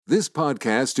This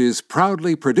podcast is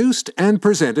proudly produced and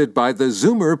presented by the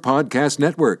Zoomer Podcast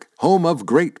Network, home of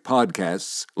great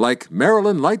podcasts like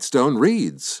Marilyn Lightstone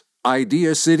Reads,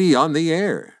 Idea City on the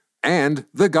Air, and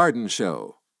The Garden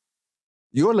Show.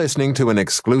 You're listening to an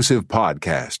exclusive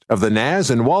podcast of the Naz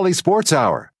and Wally Sports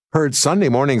Hour, heard Sunday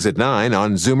mornings at 9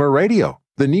 on Zoomer Radio,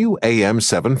 the new AM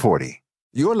 740.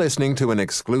 You're listening to an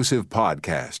exclusive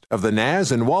podcast of the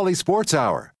Naz and Wally Sports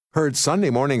Hour, heard Sunday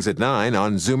mornings at 9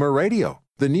 on Zoomer Radio,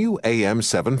 the new AM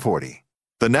 740.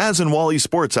 The Naz and Wally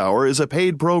Sports Hour is a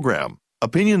paid program.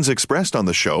 Opinions expressed on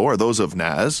the show are those of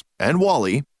Naz and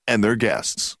Wally and their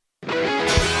guests. The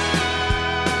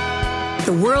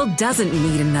world doesn't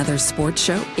need another sports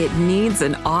show. It needs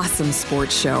an awesome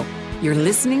sports show. You're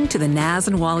listening to the Naz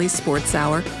and Wally Sports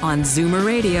Hour on Zoomer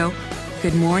Radio.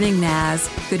 Good morning, Naz.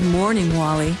 Good morning,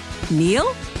 Wally.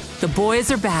 Neil, the boys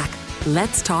are back.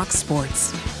 Let's talk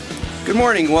sports. Good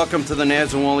morning. Welcome to the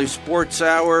Naz and Wally Sports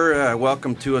Hour.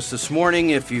 Welcome to us this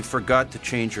morning. If you forgot to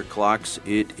change your clocks,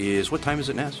 it is, what time is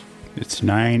it, Naz? It's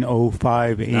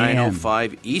 9:05 a.m.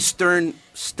 9:05 Eastern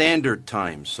Standard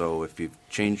Time. So if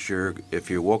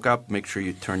you woke up, make sure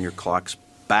you turn your clocks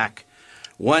back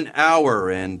 1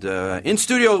 hour. And in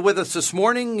studio with us this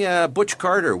morning, Butch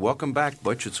Carter. Welcome back,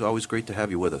 Butch. It's always great to have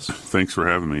you with us. Thanks for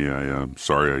having me. I'm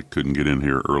sorry I couldn't get in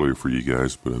here earlier for you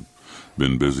guys, but I've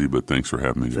been busy. But thanks for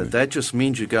having me today. That just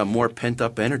means you got more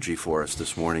pent-up energy for us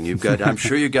this morning. I'm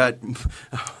sure you got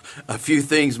a few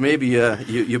things maybe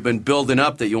you've been building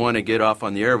up that you want to get off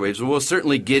on the airwaves. We'll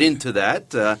certainly get into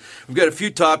that. We've got a few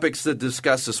topics to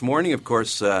discuss this morning. Of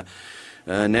course,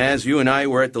 Naz, you and I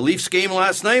were at the Leafs game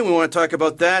last night. We want to talk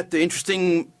about that. The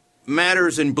interesting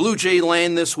matters in Blue Jay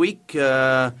land this week.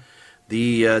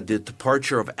 The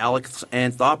departure of Alex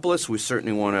Anthopoulos. We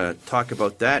certainly want to talk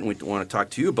about that, and we want to talk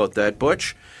to you about that,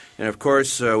 Butch. And, of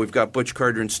course, we've got Butch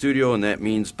Carter in studio, and that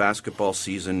means basketball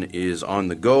season is on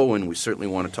the go, and we certainly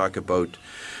want to talk about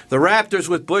the Raptors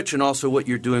with Butch and also what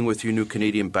you're doing with your new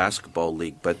Canadian Basketball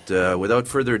League. But without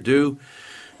further ado,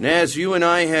 Naz, you and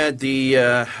I had the,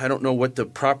 I don't know what the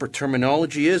proper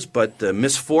terminology is, but the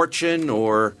misfortune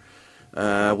or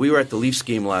we were at the Leafs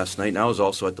game last night, and I was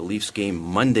also at the Leafs game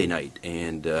Monday night.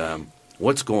 And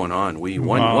what's going on? We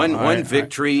won one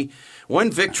victory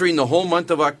in the whole month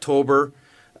of October.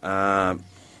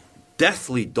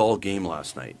 Deathly dull game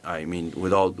last night. I mean,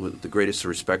 with the greatest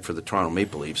respect for the Toronto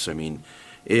Maple Leafs, I mean,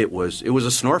 it was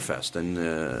a snore fest, and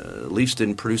the Leafs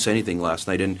didn't produce anything last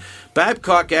night. And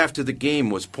Babcock, after the game,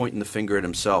 was pointing the finger at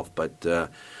himself, but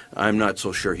I'm not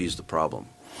so sure he's the problem.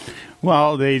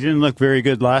 Well, they didn't look very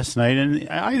good last night, and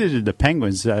either did the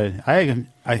Penguins.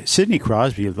 Sidney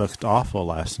Crosby looked awful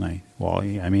last night,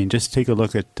 Wally. I mean, just take a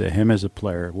look at him as a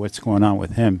player. What's going on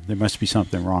with him? There must be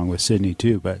something wrong with Sidney,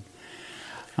 too. But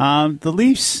the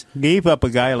Leafs gave up a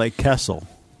guy like Kessel,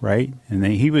 right? And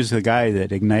he was the guy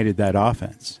that ignited that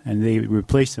offense, and they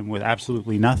replaced him with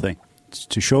absolutely nothing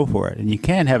to show for it. And you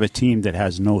can't have a team that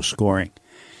has no scoring,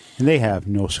 and they have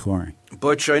no scoring.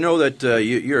 Butch, I know that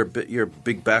you're a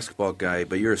big basketball guy,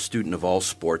 but you're a student of all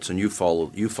sports, and you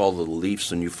follow the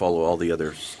Leafs and you follow all the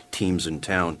other teams in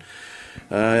town.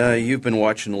 You've been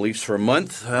watching the Leafs for a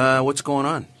month. What's going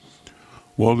on?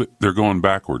 Well, they're going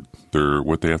backward.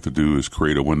 What they have to do is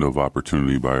create a window of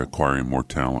opportunity by acquiring more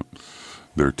talent.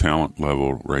 Their talent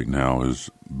level right now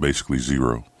is basically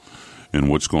zero. And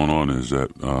what's going on is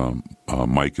that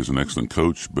Mike is an excellent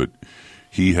coach, but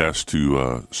he has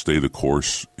to stay the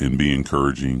course and be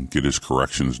encouraging, get his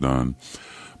corrections done.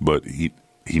 But he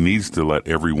needs to let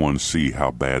everyone see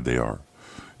how bad they are.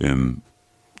 And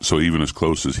so even as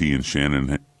close as he and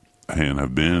Shanahan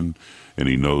have been, and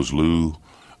he knows Lou,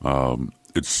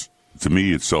 to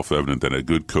me it's self-evident that a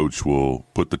good coach will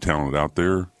put the talent out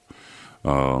there,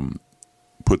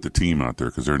 put the team out there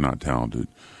because they're not talented,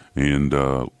 and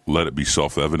let it be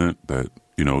self-evident that,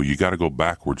 you got to go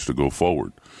backwards to go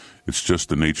forward. It's just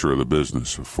the nature of the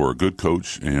business. For a good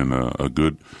coach and a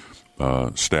good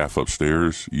staff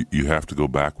upstairs, you have to go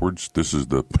backwards. This is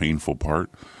the painful part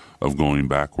of going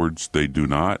backwards. They do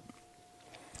not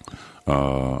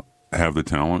have the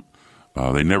talent.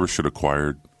 They never should have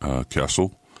acquired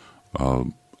Kessel.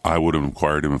 I would have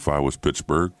acquired him if I was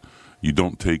Pittsburgh. You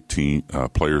don't take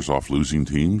players off losing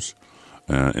teams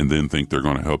and then think they're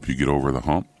going to help you get over the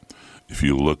hump. If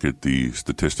you look at the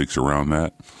statistics around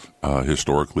that,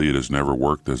 historically it has never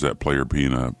worked as that player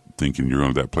thinking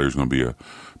that player's going to be a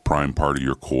prime part of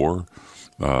your core.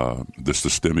 The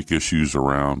systemic issues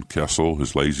around Kessel,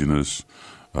 his laziness,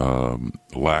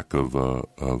 lack of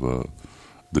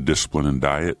the discipline and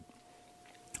diet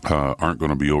aren't going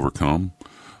to be overcome,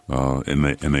 and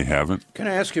they haven't. Can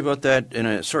I ask you about that?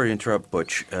 And sorry to interrupt,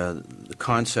 Butch. The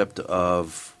concept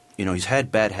of he's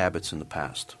had bad habits in the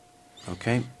past.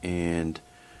 Okay, and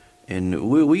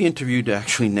we interviewed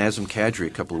actually Nazem Kadri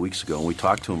a couple of weeks ago, and we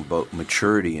talked to him about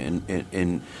maturity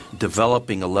and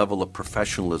developing a level of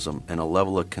professionalism and a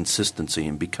level of consistency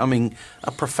and becoming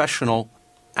a professional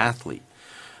athlete.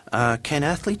 Can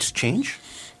athletes change?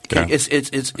 Yeah.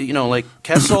 It's like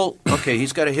Kessel. Okay,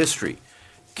 he's got a history.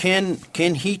 Can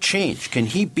he change? Can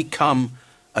he become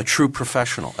a true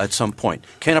professional at some point?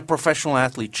 Can a professional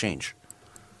athlete change?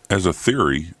 As a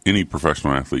theory, any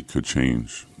professional athlete could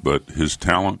change, but his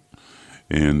talent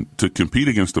and to compete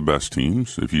against the best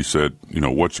teams, if you said,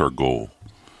 what's our goal?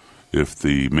 If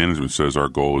the management says our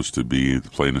goal is to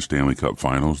play in the Stanley Cup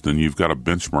Finals, then you've got to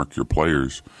benchmark your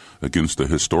players against the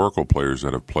historical players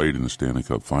that have played in the Stanley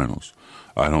Cup Finals.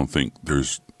 I don't think you're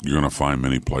going to find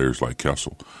many players like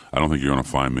Kessel. I don't think you're going to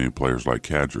find many players like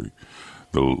Kadri.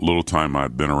 The little time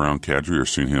I've been around Kadri or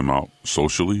seen him out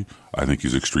socially, I think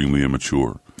he's extremely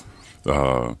immature.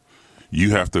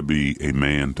 You have to be a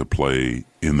man to play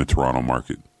in the Toronto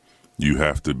market. You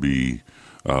have to be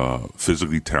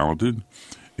physically talented,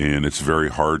 and it's very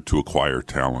hard to acquire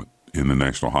talent in the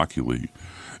National Hockey League.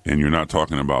 And you're not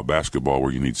talking about basketball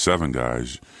where you need 7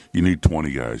 guys. You need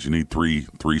 20 guys. You need three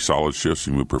solid shifts.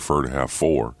 You would prefer to have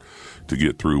 4 to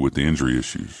get through with the injury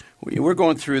issues. We're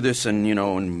going through this, and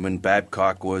when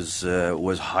Babcock was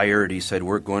hired, he said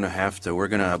we're going to have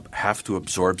to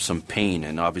absorb some pain,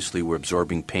 and obviously we're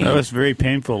absorbing pain. That was very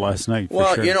painful last night.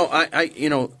 Well, for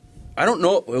sure. I don't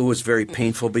know. It was very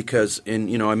painful because, I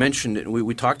mentioned it.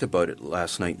 We talked about it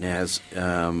last night, Naz.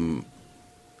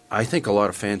 I think a lot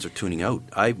of fans are tuning out.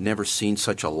 I've never seen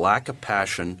such a lack of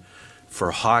passion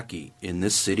for hockey in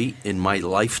this city in my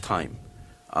lifetime.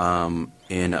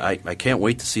 And I can't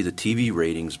wait to see the TV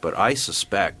ratings, but I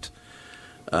suspect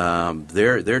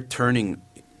they're turning,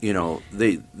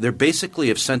 they basically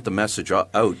have sent the message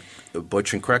out,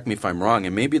 Butch, and correct me if I'm wrong,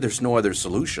 and maybe there's no other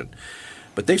solution,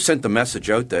 but they've sent the message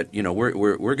out that,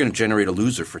 we're going to generate a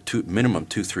loser for minimum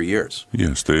 2-3 years.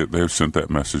 Yes, they've sent that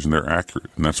message, and they're accurate,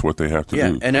 and that's what they have to do.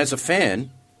 Yeah, and as a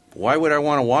fan, why would I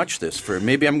want to watch this?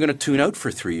 Maybe I'm going to tune out for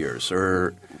 3 years,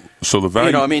 or... So the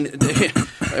value,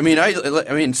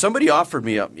 somebody offered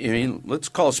me let's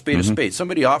call a spade a spade.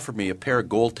 Somebody offered me a pair of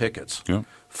gold tickets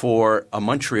for a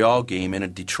Montreal game and a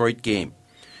Detroit game,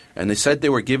 and they said they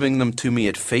were giving them to me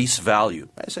at face value.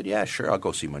 I said, yeah, sure, I'll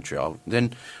go see Montreal.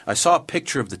 Then I saw a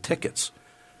picture of the tickets.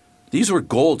 These were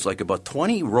golds, like about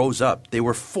 20 rows up. They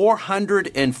were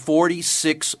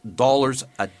 $446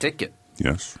 a ticket.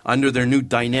 Yes. Under their new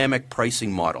dynamic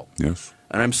pricing model. Yes.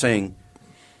 And I'm saying,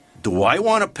 do I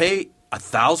want to pay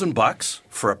 $1,000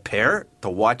 for a pair to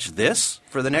watch this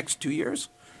for the next 2 years?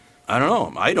 I don't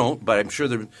know. I don't, but I'm sure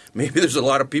maybe there's a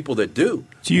lot of people that do.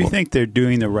 Do you think they're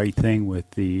doing the right thing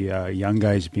with the young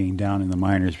guys being down in the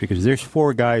minors? Because there's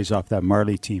 4 guys off that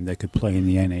Marley team that could play in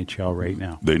the NHL right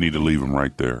now. They need to leave them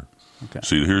right there. Okay.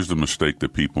 See, here's the mistake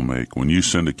that people make. When you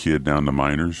send a kid down to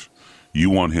minors,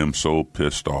 you want him so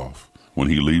pissed off when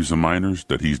he leaves the minors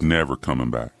that he's never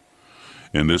coming back.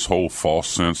 And this whole false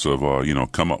sense of,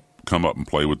 come up and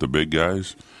play with the big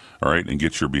guys, all right, and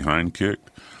get your behind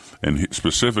kicked. And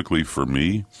specifically for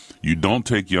me, you don't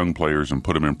take young players and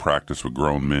put them in practice with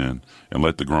grown men and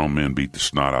let the grown men beat the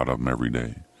snot out of them every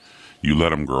day. You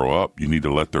let them grow up. You need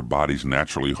to let their bodies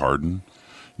naturally harden.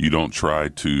 You don't try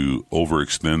to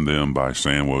overextend them by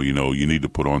saying, well, you need to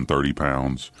put on 30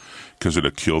 pounds because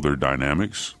it'll kill their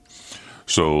dynamics.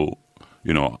 So,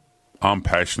 I'm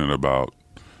passionate about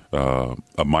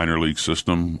a minor league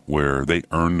system where they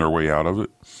earn their way out of it.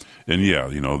 And, yeah,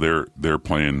 they're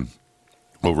playing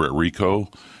over at Rico,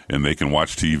 and they can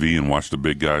watch TV and watch the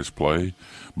big guys play.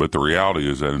 But the reality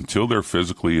is that until they're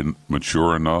physically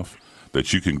mature enough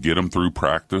that you can get them through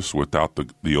practice without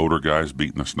the older guys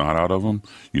beating the snot out of them,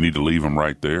 you need to leave them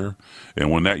right there.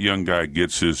 And when that young guy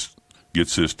gets his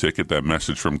ticket, that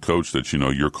message from coach that,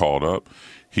 you're called up,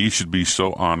 he should be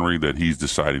so ornery that he's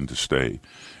deciding to stay.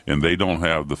 And they don't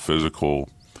have the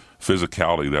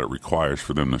physicality that it requires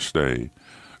for them to stay.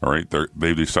 All right,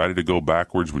 they've decided to go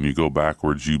backwards. When you go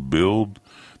backwards, you build.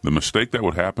 The mistake that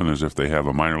would happen is if they have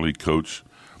a minor league coach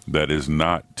that is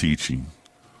not teaching.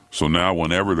 So now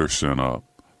whenever they're sent up,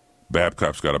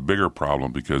 Babcock's got a bigger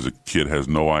problem because the kid has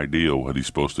no idea what he's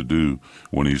supposed to do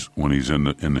when he's in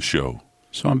the show.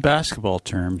 So in basketball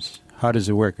terms, how does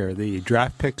it work? Are the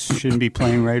draft picks shouldn't be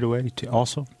playing right away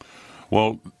also?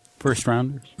 Well, first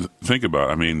rounders? Think about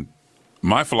it. I mean,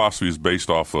 my philosophy is based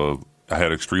off of I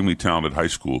had extremely talented high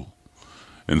school,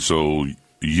 and so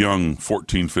young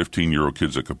 14, 15-year-old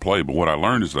kids that could play. But what I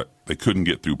learned is that they couldn't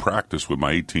get through practice with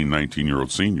my 18,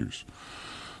 19-year-old seniors.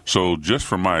 So just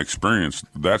from my experience,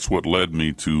 that's what led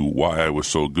me to why I was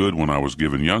so good when I was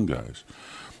given young guys.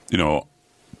 You know,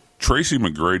 Tracy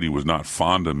McGrady was not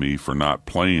fond of me for not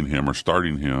playing him or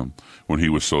starting him when he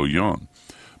was so young.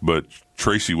 But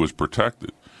Tracy was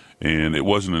protected. And it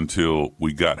wasn't until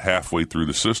we got halfway through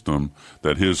the system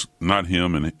that not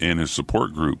him and his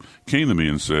support group came to me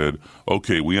and said,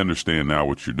 okay, we understand now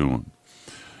what you're doing.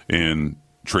 And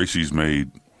Tracy's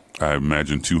made, I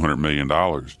imagine, $200 million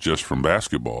just from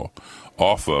basketball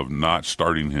off of not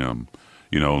starting him,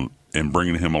 you know, and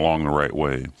bringing him along the right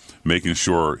way, making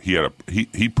sure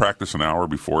he practiced an hour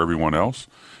before everyone else,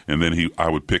 and then I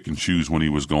would pick and choose when he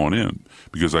was going in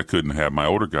because I couldn't have my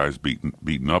older guys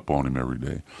beating up on him every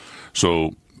day.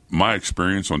 So my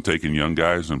experience on taking young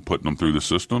guys and putting them through the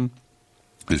system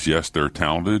is, yes, they're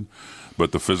talented,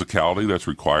 but the physicality that's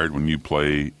required when you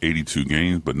play 82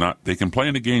 games, but they can play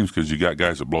in the games because you got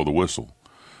guys that blow the whistle,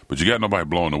 but you got nobody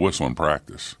blowing the whistle in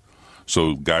practice.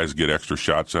 So guys get extra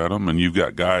shots at them, and you've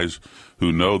got guys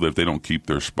who know that if they don't keep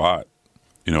their spot,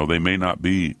 you know, they may not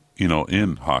be, you know,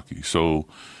 in hockey. So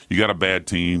you got a bad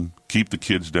team, keep the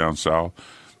kids down south.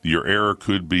 Your error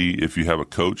could be if you have a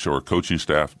coach or a coaching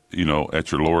staff, you know,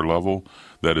 at your lower level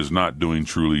that is not doing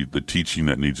truly the teaching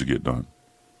that needs to get done.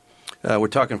 We're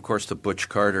talking, of course, to Butch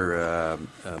Carter.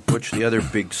 Butch, the other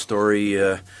big story,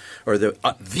 or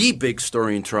the big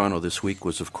story in Toronto this week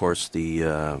was, of course,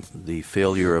 the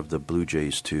failure of the Blue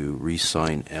Jays to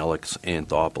re-sign Alex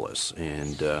Anthopoulos.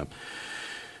 And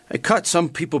it caught some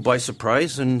people by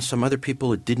surprise, and some other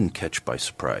people it didn't catch by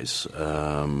surprise.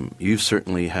 You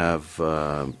certainly have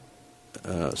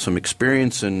some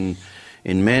experience in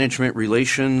management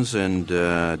relations and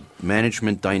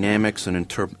management dynamics and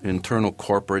internal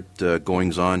corporate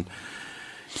goings-on.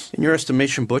 In your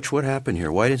estimation, Butch, what happened here?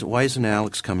 Why isn't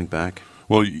Alex coming back?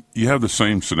 Well, you have the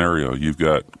same scenario. You've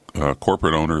got a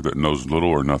corporate owner that knows little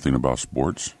or nothing about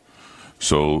sports.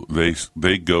 So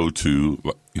they go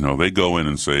in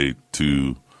and say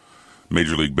to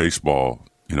Major League Baseball,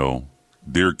 you know,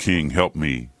 dear King, help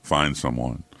me find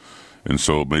someone. And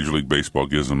so Major League Baseball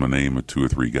gives them a name of 2 or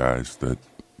 3 guys that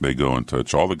they go and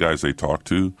touch. All the guys they talked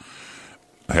to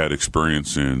had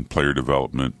experience in player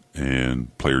development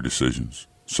and player decisions.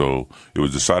 So it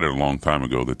was decided a long time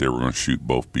ago that they were going to shoot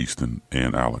both Beeston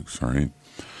and Alex, all right?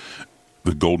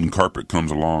 The golden carpet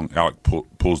comes along. Alex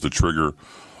pulls the trigger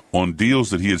on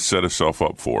deals that he had set himself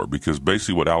up for, because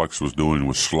basically what Alex was doing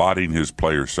was slotting his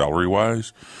players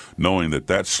salary-wise, knowing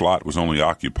that slot was only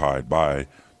occupied by,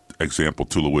 example,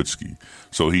 Tulowitzki.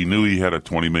 So he knew he had a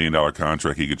 $20 million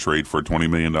contract he could trade for a $20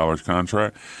 million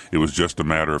contract. It was just a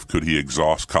matter of could he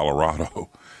exhaust Colorado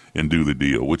and do the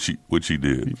deal, which he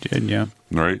did. He did, yeah.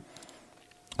 Right?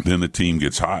 Then the team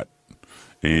gets hot,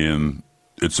 and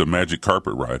it's a magic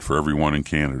carpet ride for everyone in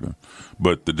Canada.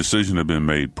 But the decision had been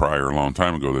made prior a long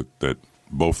time ago that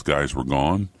both guys were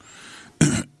gone.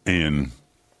 And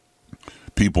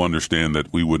people understand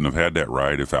that we wouldn't have had that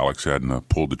ride if Alex hadn't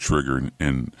pulled the trigger.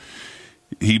 And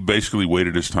he basically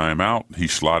waited his time out. He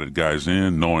slotted guys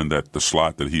in, knowing that the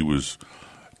slot that he was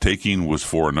taking was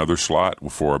for another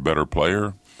slot, for a better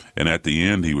player. And at the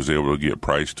end, he was able to get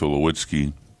Price,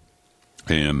 Tulowitzki,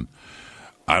 and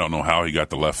I don't know how he got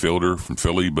the left fielder from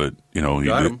Philly, but he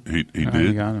did. He did,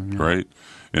 he got him, yeah. Right?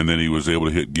 And then he was able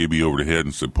to hit Gibby over the head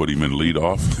and said, put him in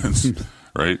leadoff,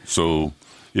 right? So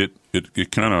it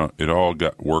all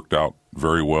got worked out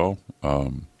very well.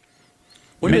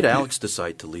 When did Alex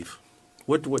decide to leave?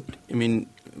 I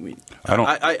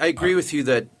agree with you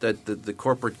that the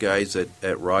corporate guys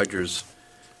at Rogers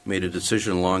made a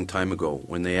decision a long time ago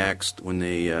when they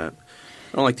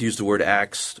I don't like to use the word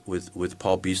axed with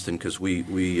Paul Beeston because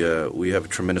we have a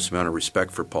tremendous amount of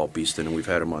respect for Paul Beeston, and we've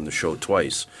had him on the show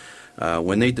twice.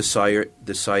 When they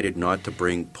decided not to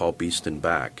bring Paul Beeston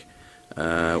back,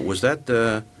 was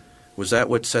that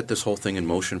what set this whole thing in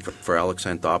motion for Alex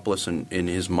Anthopoulos and in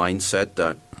his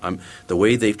mindset? The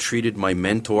way they've treated my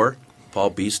mentor,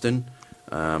 Paul Beeston,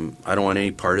 I don't want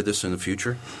any part of this in the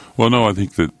future? Well, no, I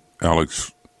think that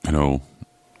Alex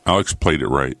played it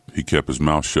right. He kept his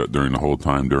mouth shut during the whole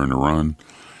time during the run,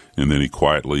 and then he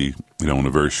quietly, in a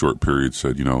very short period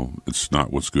said, it's not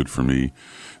what's good for me.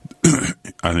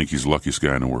 I think he's the luckiest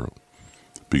guy in the world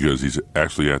because he's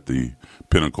actually at the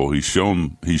pinnacle. He's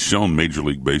shown Major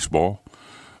League Baseball,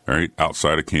 all right,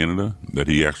 outside of Canada, that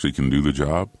he actually can do the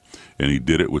job, and he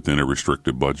did it within a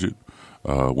restricted budget.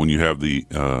 When you have the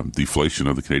deflation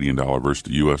of the Canadian dollar versus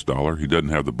the U.S. dollar, he doesn't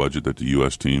have the budget that the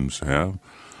U.S. teams have.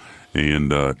 And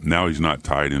now he's not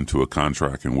tied into a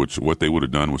contract in which what they would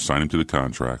have done was sign him to the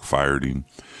contract, fired him,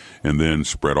 and then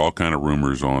spread all kind of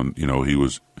rumors on, he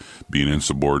was being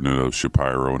insubordinate of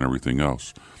Shapiro and everything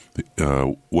else.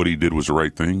 What he did was the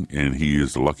right thing, and he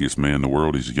is the luckiest man in the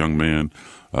world. He's a young man.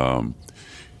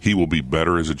 He will be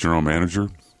better as a general manager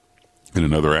in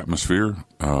another atmosphere.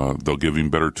 They'll give him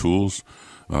better tools.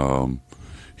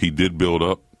 He did build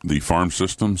up the farm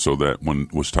system so that when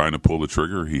it was time to pull the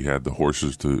trigger, he had the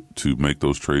horses to make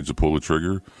those trades to pull the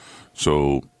trigger.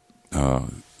 So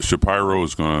Shapiro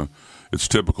is going to – it's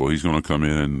typical. He's going to come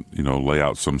in and, lay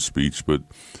out some speech. But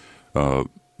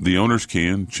the owners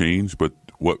can change, but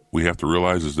what we have to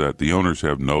realize is that the owners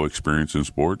have no experience in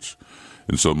sports.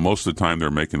 And so most of the time they're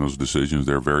making those decisions,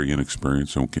 they're very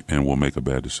inexperienced and will make a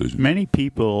bad decision. Many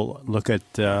people look at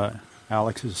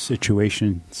Alex's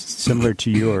situation similar to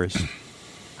yours.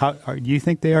 Do you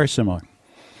think they are similar?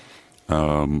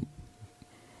 I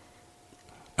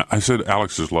said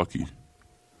Alex is lucky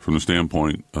from the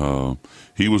standpoint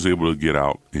he was able to get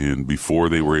out and before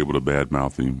they were able to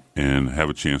badmouth him and have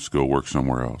a chance to go work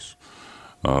somewhere else.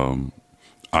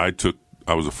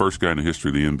 I was the first guy in the history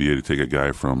of the NBA to take a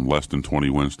guy from less than 20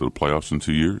 wins to the playoffs in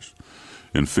 2 years.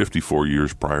 In 54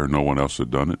 years prior, no one else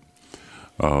had done it.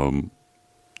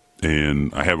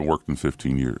 And I haven't worked in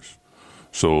 15 years.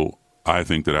 So I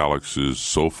think that Alex is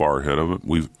so far ahead of it.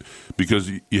 Because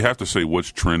you have to say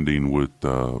what's trending with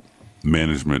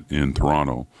management in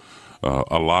Toronto.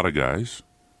 A lot of guys,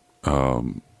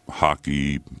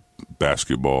 hockey,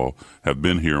 basketball, have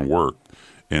been here and worked.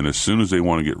 And as soon as they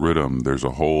want to get rid of them, there's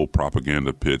a whole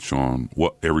propaganda pitch on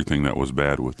everything that was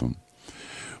bad with them.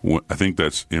 I think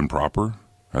that's improper.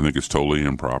 I think it's totally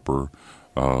improper.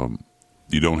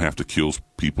 You don't have to kill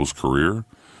people's career.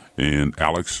 And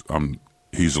Alex,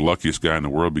 he's the luckiest guy in the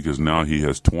world because now he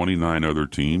has 29 other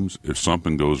teams. If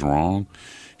something goes wrong,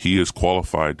 he is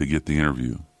qualified to get the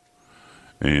interview.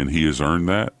 And he has earned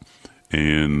that.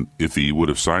 And if he would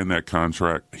have signed that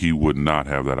contract, he would not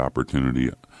have that opportunity.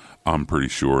 I'm pretty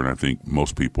sure, and I think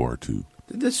most people are too.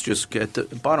 Did this just get the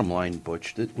bottom line,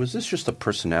 Butch? Was this just a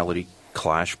personality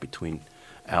clash between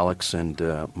Alex and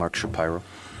Mark Shapiro?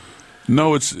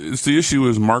 No, it's the issue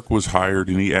is Mark was hired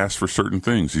and he asked for certain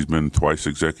things. He's been twice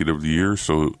executive of the year,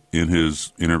 so in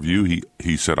his interview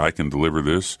he said, I can deliver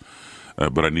this,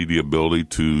 but I need the ability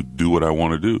to do what I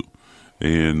want to do.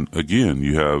 And again,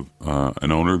 you have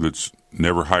an owner that's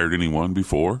never hired anyone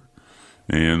before,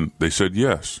 and they said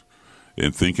yes.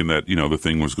 And thinking that, the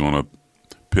thing was going to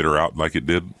pitter out like it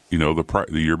did, the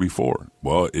year before.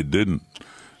 Well, it didn't,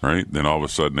 right? Then all of a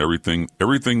sudden, everything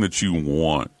that you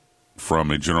want from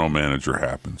a general manager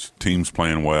happens. Teams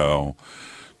playing well,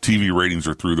 TV ratings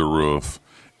are through the roof,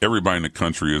 everybody in the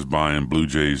country is buying Blue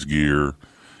Jays gear,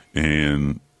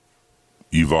 and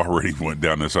you've already went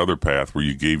down this other path where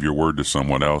you gave your word to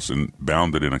someone else and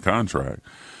bound it in a contract.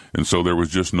 And so there was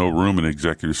just no room in the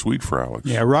executive suite for Alex.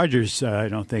 Yeah, Rogers, I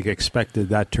don't think, expected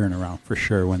that turnaround for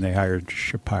sure when they hired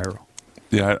Shapiro.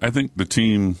 Yeah, I think the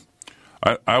team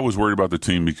 – I was worried about the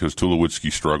team because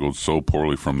Tulowitzki struggled so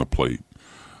poorly from the plate.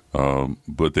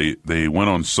 But they went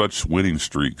on such winning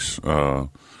streaks, and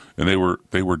they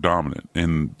were dominant.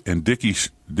 And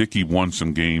Dickey won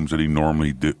some games that he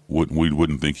normally we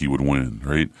wouldn't think he would win,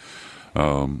 right?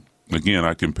 Again,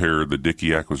 I compare the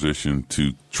Dickey acquisition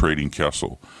to trading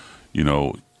Kessel.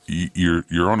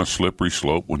 You're on a slippery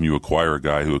slope when you acquire a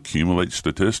guy who accumulates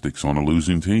statistics on a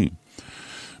losing team.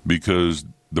 Because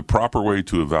the proper way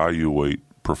to evaluate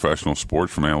professional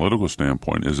sports from an analytical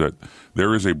standpoint is that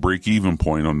there is a break-even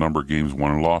point on number of games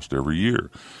won and lost every year.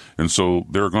 And so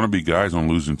there are going to be guys on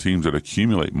losing teams that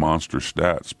accumulate monster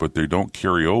stats, but they don't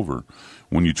carry over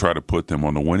when you try to put them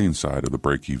on the winning side of the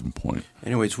break-even point.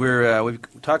 Anyways, we're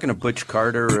talking to Butch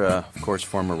Carter, of course,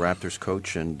 former Raptors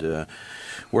coach, and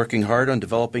working hard on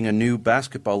developing a new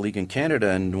basketball league in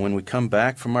Canada. And when we come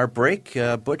back from our break,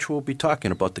 Butch will be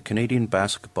talking about the Canadian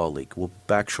Basketball League. We'll be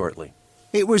back shortly.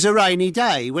 It was a rainy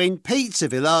day when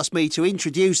Pizzaville asked me to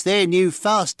introduce their new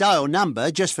fast dial number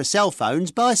just for cell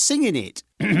phones by singing it.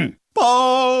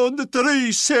 Pound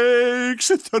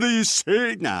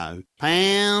 3636. No.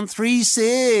 Pound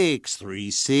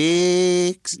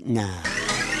 3636. No.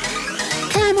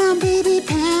 Come on, baby,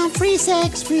 pound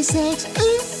 3636.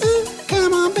 Ooh, ooh.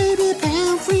 Come on, baby,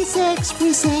 pound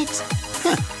 3636.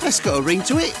 That's got a ring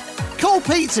to it. Call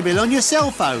Pizzaville on your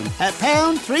cell phone at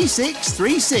pound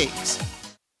 3636.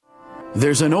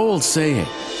 There's an old saying,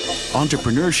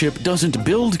 entrepreneurship doesn't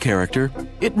build character,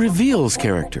 it reveals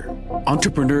character.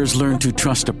 Entrepreneurs learn to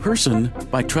trust a person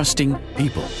by trusting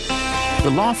people. The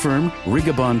law firm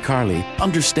Rigabon Carley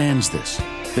understands this.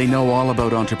 They know all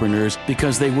about entrepreneurs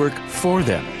because they work for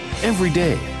them. Every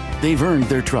day, they've earned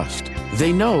their trust.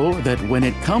 They know that when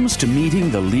it comes to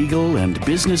meeting the legal and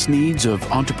business needs of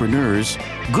entrepreneurs,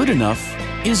 good enough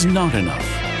is not enough.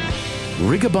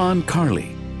 Rigabon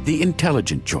Carley. the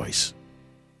intelligent choice.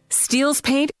 Steele's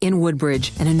Paint in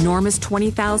Woodbridge, an enormous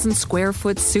 20,000 square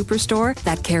foot superstore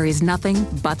that carries nothing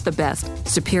but the best.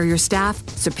 Superior staff,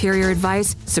 superior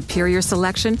advice, superior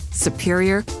selection,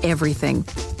 superior everything.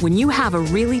 When you have a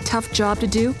really tough job to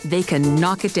do, they can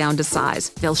knock it down to size.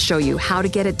 They'll show you how to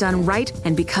get it done right,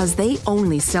 and because they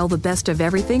only sell the best of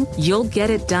everything, you'll get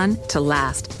it done to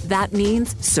last. That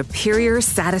means superior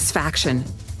satisfaction.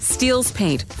 Steele's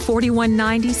Paint,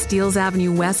 4190 Steeles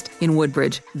Avenue West in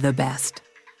Woodbridge, the best.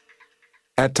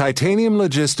 At Titanium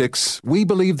Logistics, we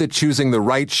believe that choosing the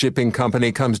right shipping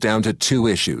company comes down to two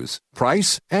issues: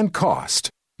 price and cost.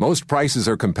 Most prices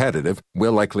are competitive,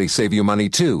 will likely save you money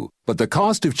too, but the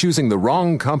cost of choosing the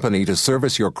wrong company to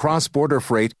service your cross-border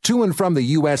freight to and from the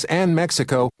U.S. and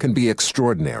Mexico can be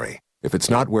extraordinary. If it's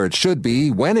not where it should be,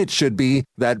 when it should be,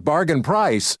 that bargain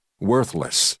price,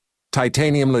 worthless.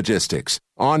 Titanium Logistics.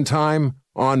 On time,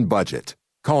 on budget.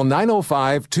 Call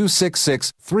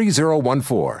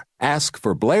 905-266-3014. Ask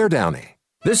for Blair Downey.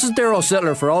 This is Darryl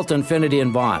Sittler for Alta Infinity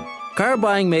in Vaughan. Car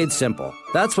buying made simple.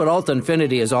 That's what Alta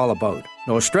Infinity is all about.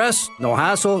 No stress, no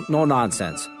hassle, no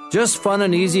nonsense. Just fun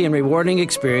and easy and rewarding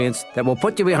experience that will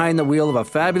put you behind the wheel of a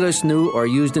fabulous new or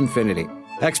used Infinity.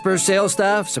 Expert sales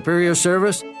staff, superior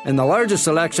service, and the largest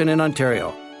selection in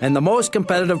Ontario. And the most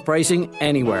competitive pricing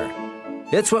anywhere.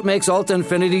 It's what makes Alta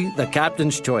Infinity the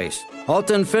captain's choice.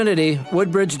 Alta Infinity,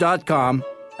 Woodbridge.com,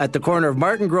 at the corner of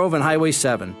Martin Grove and Highway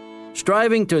 7.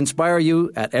 Striving to inspire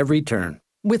you at every turn.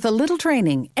 With a little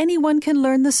training, anyone can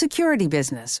learn the security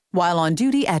business while on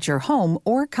duty at your home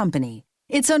or company.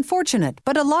 It's unfortunate,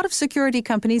 but a lot of security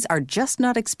companies are just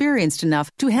not experienced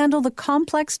enough to handle the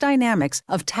complex dynamics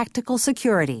of tactical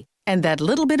security. And that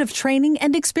little bit of training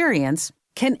and experience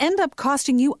can end up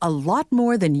costing you a lot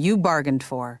more than you bargained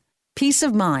for. Peace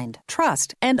of mind,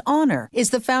 trust, and honor is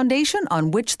the foundation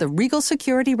on which the Regal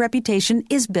Security reputation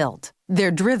is built.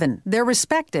 They're driven, they're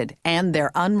respected, and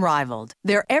they're unrivaled.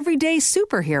 They're everyday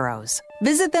superheroes.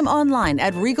 Visit them online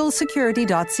at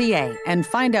regalsecurity.ca and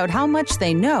find out how much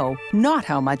they know, not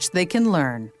how much they can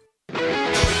learn.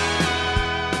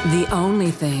 The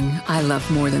only thing I love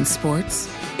more than sports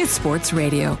is sports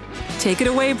radio. Take it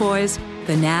away, boys.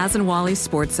 The Naz and Wally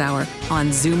Sports Hour on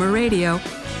Zoomer Radio.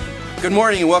 Good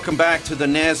morning and welcome back to the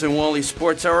Naz and Wally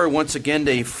Sports Hour. Once again,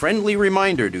 a friendly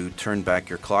reminder to turn back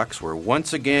your clocks. We're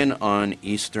once again on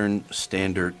Eastern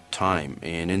Standard Time.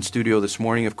 And in studio this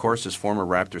morning, of course, is former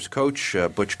Raptors coach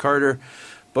Butch Carter.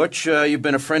 Butch, you've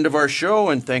been a friend of our show,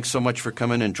 and thanks so much for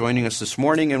coming and joining us this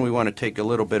morning. And we want to take a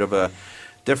little bit of a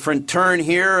different turn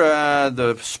here.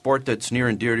 The sport that's near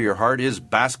and dear to your heart is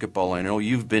basketball. I know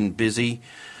you've been busy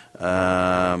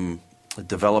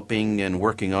developing and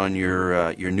working on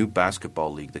your new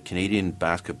basketball league, the Canadian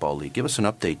Basketball League. Give us an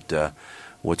update.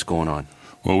 What's going on?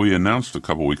 Well, we announced a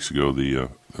couple weeks ago the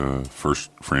first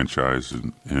franchise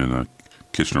in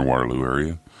Kitchener-Waterloo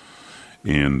area,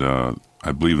 and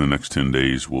I believe in the next 10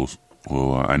 days we'll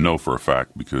I know for a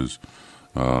fact because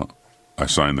I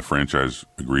signed the franchise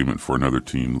agreement for another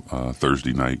team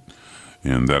Thursday night,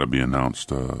 and that'll be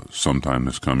announced sometime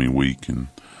this coming week, and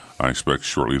I expect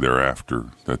shortly thereafter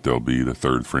that there'll be the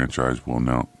third franchise will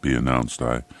now be announced.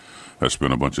 I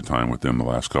spent a bunch of time with them the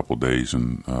last couple of days,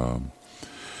 and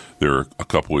there are a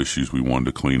couple issues we wanted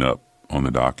to clean up on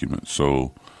the document.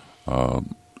 So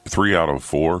 3 out of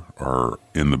 4 are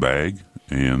in the bag,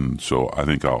 and so I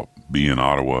think I'll be in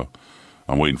Ottawa.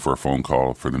 I'm waiting for a phone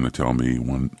call for them to tell me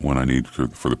when I need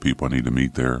for the people I need to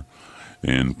meet there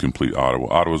and complete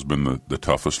Ottawa. Ottawa's been the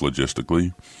toughest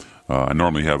logistically. I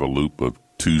normally have a loop of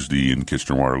Tuesday in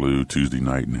Kitchener-Waterloo, Tuesday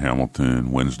night in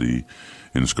Hamilton, Wednesday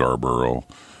in Scarborough.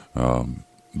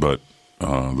 But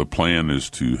the plan is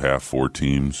to have 4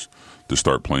 teams to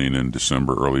start playing in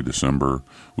December, early December.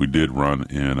 We did run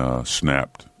in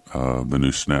Snapped, the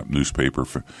new Snap newspaper.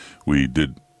 We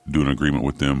did do an agreement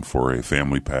with them for a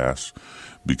family pass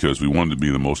because we wanted to be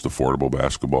the most affordable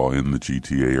basketball in the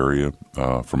GTA area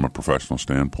from a professional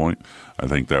standpoint. I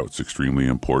think that was extremely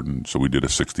important. So we did a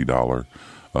 $60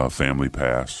 family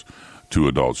pass, 2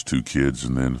 adults, 2 kids,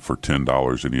 and then for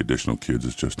 $10, any additional kids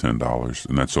is just $10,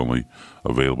 and that's only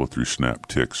available through Snap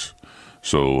Ticks.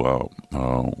 So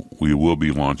we will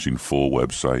be launching full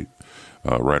website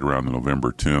right around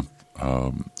November 10th,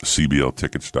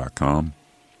 cbltickets.com.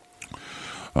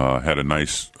 Had a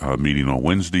nice meeting on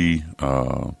Wednesday,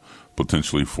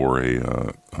 potentially for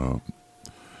a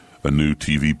new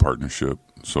TV partnership.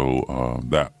 So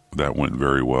that went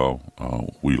very well.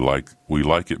 We like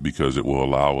it because it will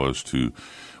allow us to.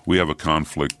 We have a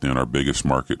conflict in our biggest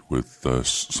market with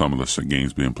some of the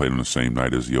games being played on the same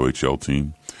night as the OHL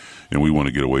team, and we want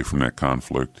to get away from that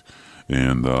conflict.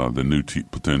 And the new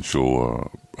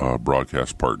potential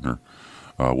broadcast partner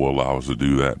will allow us to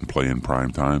do that and play in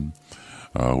prime time,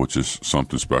 which is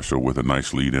something special with a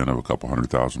nice lead-in of a couple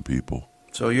 100,000 people.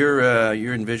 So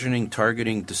you're envisioning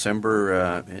targeting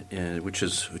December, which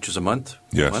is a month,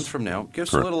 yes. a month from now. Give us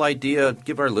Correct. a little idea.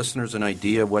 Give our listeners an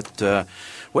idea what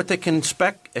they can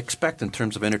expect in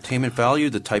terms of entertainment value,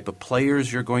 the type of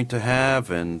players you're going to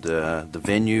have, and the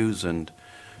venues, and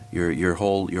your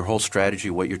whole strategy,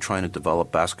 what you're trying to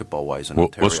develop basketball wise in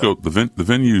Ontario. Let's go. The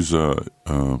venue's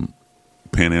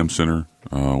Pan Am Center.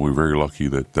 We're very lucky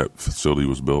that facility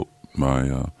was built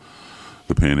by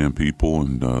the Pan Am people,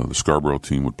 and the Scarborough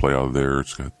team would play out of there.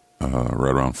 It's got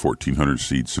right around 1,400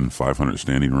 seats and 500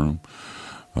 standing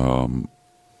room.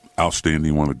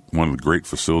 Outstanding, one of the great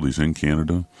facilities in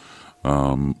Canada.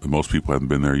 Most people haven't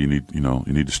been there. You need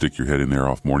to stick your head in there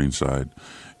off Morningside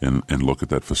and look at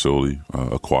that facility.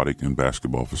 Aquatic and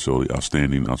basketball facility,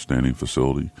 outstanding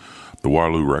facility. The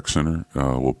Waterloo Rec Center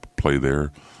will play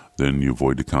there. Then you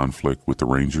avoid the conflict with the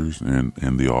Rangers and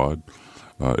the Odd.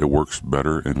 It works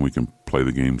better, and we can play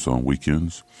the games on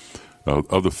weekends.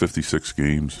 Of the 56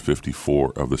 games,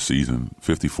 54 of the season,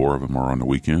 54 of them are on the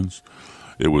weekends.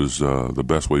 It was the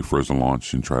best way for us to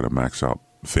launch and try to max out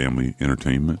family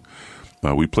entertainment.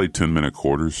 We played 10-minute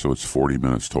quarters, so it's 40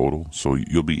 minutes total. So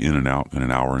you'll be in and out in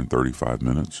an hour and 35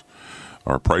 minutes.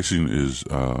 Our pricing is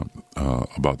about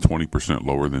 20%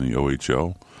 lower than the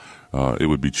OHL. It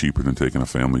would be cheaper than taking a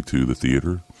family to the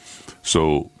theater.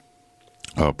 So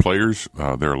players,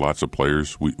 there are lots of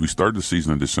players. We started the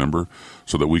season in December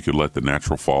so that we could let the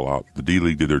natural fall out. The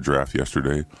D-League did their draft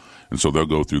yesterday, and so they'll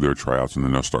go through their tryouts, and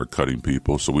then they'll start cutting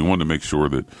people. So we wanted to make sure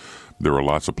that there were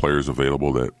lots of players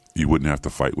available that you wouldn't have to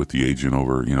fight with the agent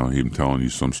over, him telling you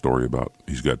some story about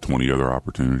he's got 20 other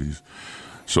opportunities.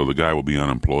 So the guy will be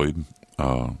unemployed.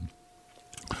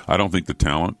 I don't think the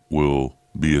talent will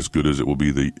be as good as it will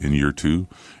be in year two.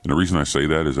 And the reason I say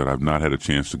that is that I've not had a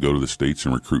chance to go to the States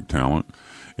and recruit talent.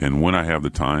 And when I have the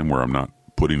time where I'm not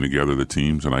putting together the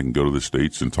teams and I can go to the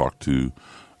States and talk to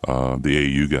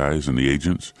the AU guys and the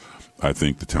agents, I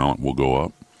think the talent will go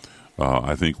up.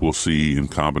 I think we'll see, in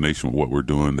combination with what we're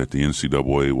doing, that the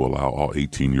NCAA will allow all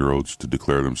 18-year-olds to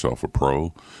declare themselves a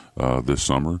pro this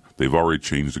summer. They've already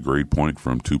changed the grade point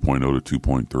from 2.0 to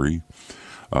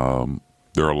 2.3.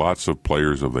 There are lots of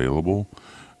players available,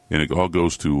 and it all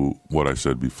goes to what I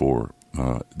said before,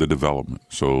 the development.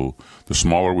 So the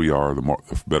smaller we are, the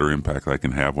better impact I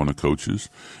can have on the coaches,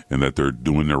 and that they're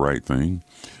doing the right thing.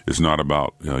 It's not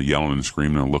about yelling and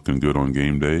screaming and looking good on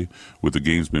game day. With the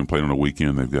games being played on a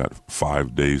weekend, they've got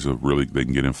 5 days they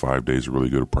can get in 5 days of really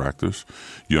good practice.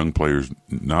 Young players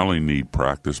not only need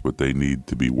practice, but they need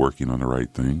to be working on the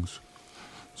right things.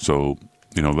 So,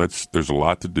 there's a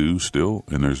lot to do still,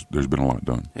 and there's been a lot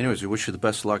done. Anyways, we wish you the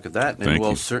best of luck at that, and Thank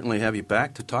we'll you. certainly have you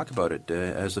back to talk about it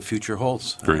as the future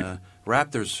holds. Great.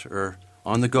 Raptors are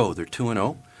on the go. They're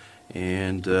 2-0,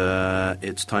 and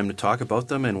it's time to talk about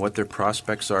them and what their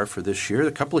prospects are for this year.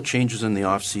 A couple of changes in the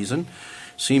offseason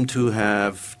seem to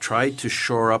have tried to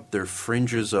shore up their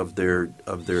fringes of their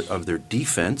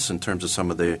defense in terms of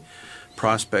some of the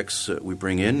prospects we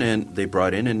bring in and they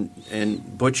brought in.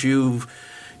 And Butch,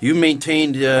 you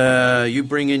maintained, you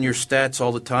bring in your stats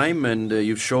all the time, and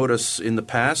you've showed us in the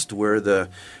past what the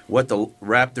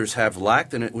Raptors have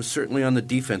lacked, and it was certainly on the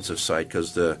defensive side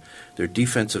because their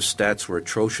defensive stats were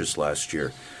atrocious last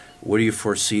year. What do you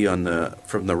foresee from the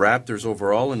Raptors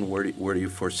overall, and where do you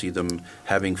foresee them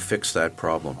having fixed that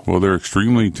problem? Well, they're an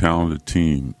extremely talented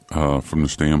team from the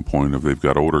standpoint of they've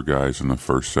got older guys in the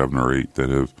first 7 or 8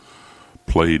 that have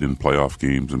played in playoff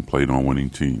games and played on winning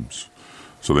teams.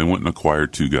 So they went and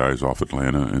acquired 2 guys off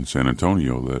Atlanta and San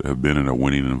Antonio that have been in a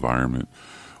winning environment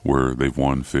where they've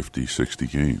won 50, 60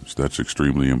 games. That's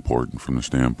extremely important from the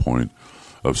standpoint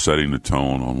of setting the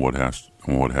tone on what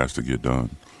has to get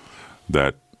done.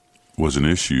 That was an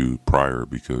issue prior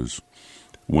because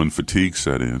when fatigue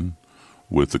set in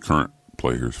with the current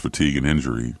players, fatigue and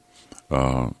injury,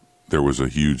 there was a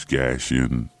huge gash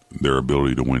in their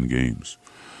ability to win games.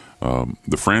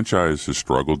 The franchise has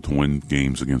struggled to win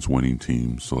games against winning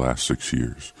teams the last 6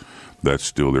 years. That's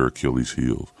still their Achilles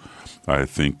heel. I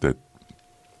think that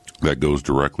goes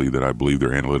directly that I believe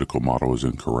their analytical model is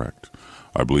incorrect.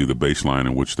 I believe the baseline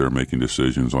in which they're making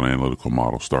decisions on analytical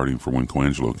model starting from when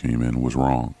Colangelo came in was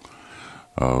wrong.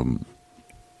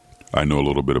 I know a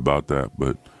little bit about that,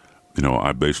 but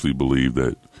I basically believe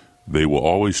that they will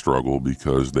always struggle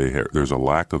because there's a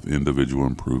lack of individual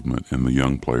improvement in the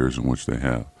young players in which they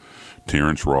have.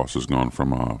 Terrence Ross has gone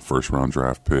from a first-round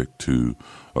draft pick to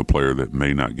a player that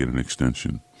may not get an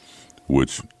extension,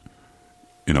 which,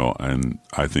 and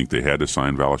I think they had to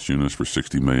sign Valanciunas for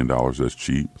 $60 million. That's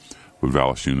cheap. but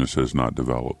Valanciunas has not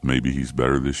developed. Maybe he's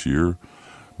better this year,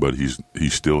 but he's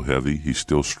still heavy. He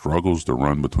still struggles to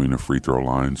run between the free throw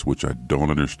lines, which I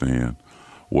don't understand.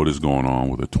 What is going on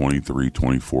with a 23,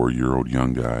 24-year-old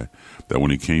young guy that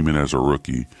when he came in as a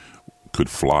rookie could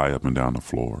fly up and down the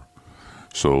floor?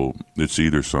 So it's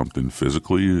either something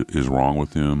physically is wrong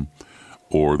with him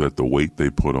or that the weight they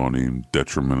put on him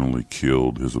detrimentally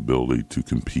killed his ability to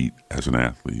compete as an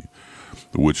athlete,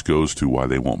 which goes to why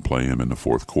they won't play him in the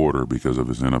fourth quarter because of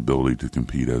his inability to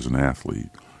compete as an athlete.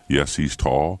 Yes, he's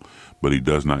tall, but he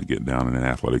does not get down in an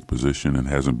athletic position and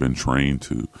hasn't been trained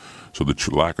to. So the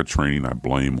lack of training I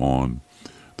blame on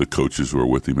the coaches who are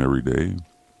with him every day.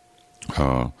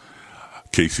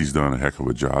 Casey's done a heck of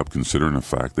a job considering the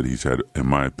fact that he's had, in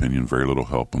my opinion, very little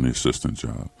help on the assistant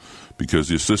job. Because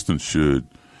the assistant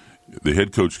the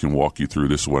head coach can walk you through,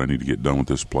 this is what I need to get done with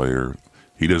this player.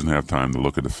 He doesn't have time to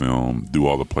look at the film, do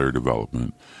all the player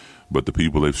development. But the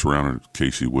people they've surrounded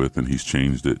Casey with, and he's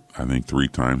changed it, I think 3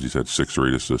 times, he's had 6 or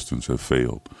 8 assistants, have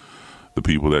failed. The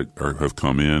people that have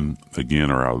come in,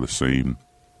 again, are out of the same,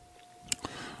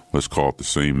 let's call it the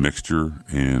same mixture,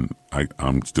 and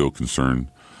I'm still concerned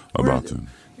about them.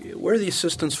 Where are the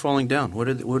assistants falling down? What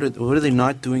are they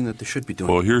not doing that they should be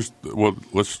doing?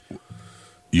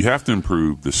 You have to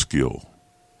improve the skill,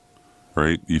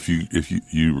 right? If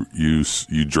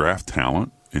you draft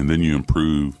talent and then you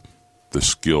improve the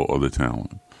skill of the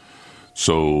talent.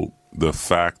 So the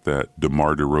fact that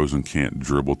DeMar DeRozan can't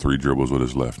dribble 3 dribbles with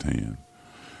his left hand.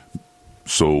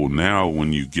 So now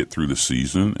when you get through the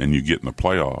season and you get in the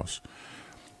playoffs,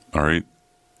 all right,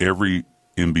 every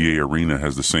NBA arena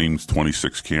has the same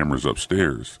 26 cameras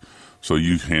upstairs. So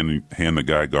you hand the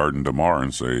guy guarding DeMar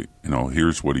and say,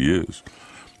 here's what he is.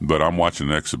 But I'm watching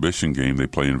an exhibition game they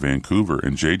play in Vancouver,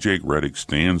 and J.J. Redick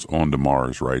stands on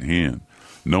DeMar's right hand,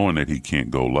 knowing that he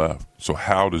can't go left. So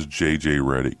how does J.J.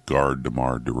 Redick guard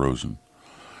DeMar DeRozan?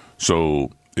 So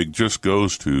it just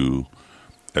goes to,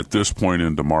 at this point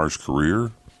in DeMar's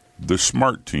career, the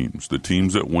smart teams, the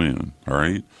teams that win, all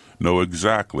right, know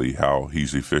exactly how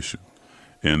he's efficient,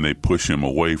 and they push him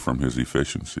away from his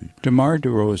efficiency. DeMar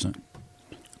DeRozan,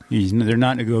 they're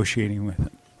not negotiating with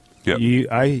him. Yep.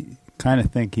 I kind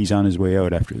of think he's on his way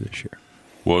out after this year.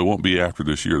 Well, it won't be after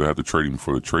this year. They have to trade him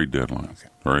before the trade deadline. Okay.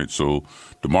 All right, so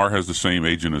DeMar has the same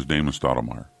agent as Damon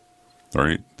Stoudemire. All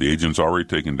right, the agent's already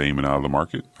taken Damon out of the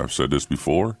market. I've said this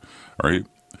before. All right,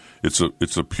 it's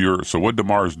a pure. So what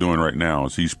DeMar is doing right now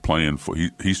is he's playing for.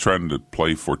 He's trying to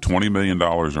play for $20 million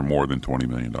or more than $20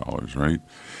 million. Right,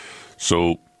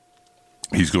 so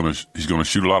he's going to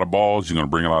shoot a lot of balls. He's going to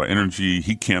bring a lot of energy.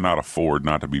 He cannot afford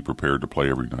not to be prepared to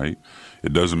play every night.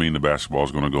 It doesn't mean the basketball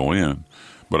is going to go in.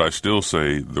 But I still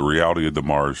say the reality of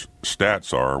DeMar's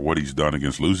stats are what he's done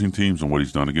against losing teams and what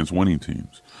he's done against winning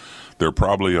teams. There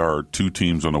probably are 2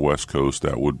 teams on the West Coast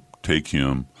that would take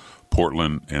him,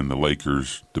 Portland and the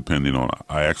Lakers, depending on –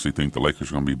 I actually think the Lakers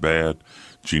are going to be bad.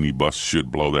 Jeannie Buss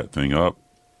should blow that thing up.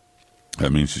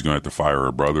 That means she's going to have to fire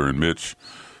her brother and Mitch.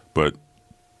 But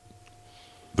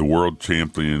the world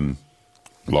champion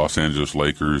Los Angeles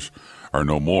Lakers are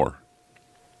no more.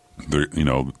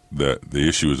 The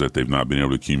issue is that they've not been able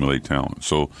to accumulate talent.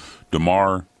 So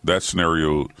DeMar, that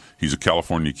scenario, he's a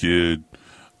California kid,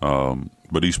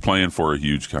 but he's playing for a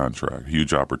huge contract,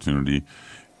 huge opportunity.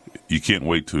 You can't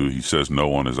wait till he says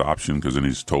no on his option because then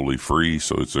he's totally free.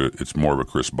 So it's more of a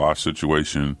Chris Bosh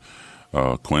situation.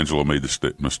 Colangelo made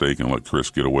the mistake and let Chris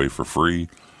get away for free.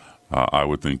 I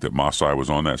would think that Masai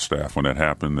was on that staff when that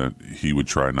happened, that he would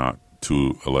try not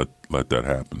to let that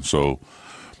happen. So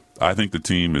I think the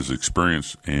team is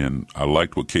experienced, and I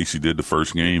liked what Casey did the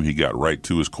first game. He got right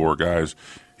to his core guys.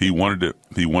 He wanted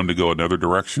to go another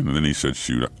direction, and then he said,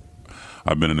 shoot,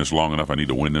 I've been in this long enough. I need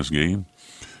to win this game.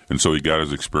 And so he got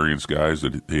his experienced guys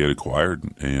that he had acquired,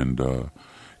 and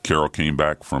Carroll came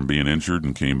back from being injured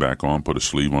and came back on, put a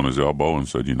sleeve on his elbow and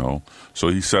said, So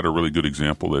he set a really good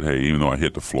example that, hey, even though I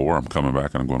hit the floor, I'm coming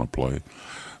back and I'm going to play.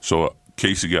 So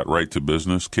Casey got right to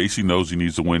business. Casey knows he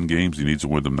needs to win games. He needs to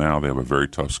win them now. They have a very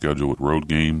tough schedule with road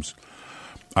games.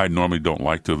 I normally don't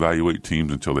like to evaluate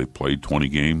teams until they played 20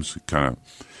 games. It's kind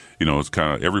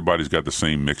of everybody's got the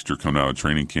same mixture coming out of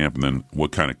training camp, and then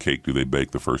what kind of cake do they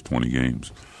bake the first 20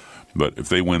 games? But if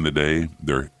they win the day,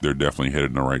 they're definitely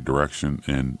headed in the right direction,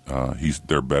 and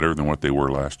they're better than what they were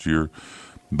last year.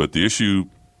 But the issue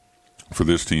for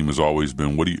this team has always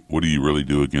been what do you really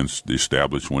do against the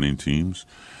established winning teams?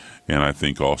 And I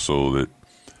think also that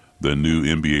the new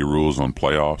NBA rules on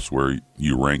playoffs where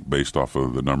you rank based off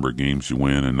of the number of games you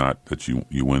win and not that you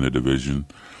win the division.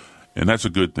 And that's a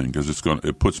good thing because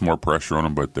it puts more pressure on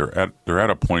them, but they're at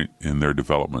a point in their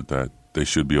development that they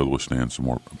should be able to withstand some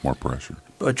more pressure.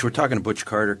 Butch, we're talking to Butch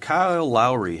Carter. Kyle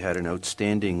Lowry had an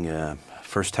outstanding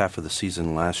first half of the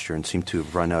season last year and seemed to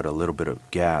have run out a little bit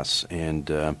of gas.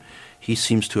 And he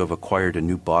seems to have acquired a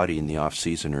new body in the off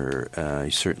season, or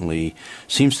he certainly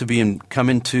seems to be come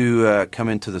into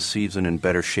the season in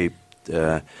better shape.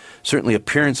 Certainly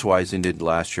appearance-wise, than did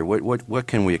last year. What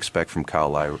can we expect from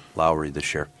Kyle Lowry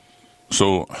this year?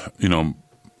 So,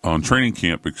 on training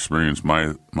camp experience,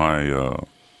 my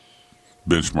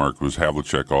benchmark was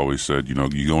Havlicek always said,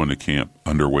 you go into camp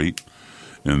underweight,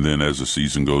 and then as the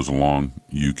season goes along,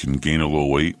 you can gain a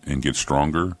little weight and get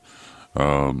stronger.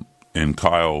 And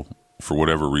Kyle, for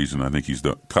whatever reason, I think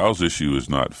Kyle's issue is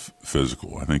not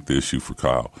physical. I think the issue for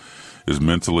Kyle is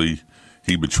mentally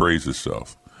he betrays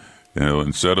himself.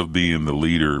 Instead of being the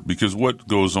leader, because what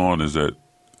goes on is that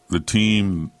the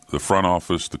team, the front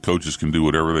office, the coaches can do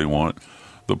whatever they want.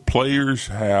 The players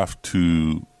have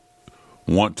to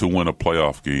want to win a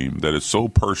playoff game that is so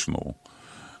personal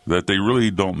that they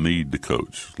really don't need the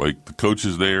coach. Like, the coach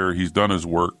is there, he's done his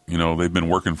work. They've been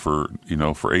working for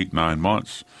 8-9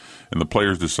 months, and the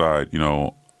players decide,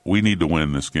 we need to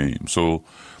win this game. So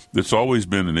it's always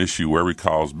been an issue wherever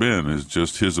Kyle's been, is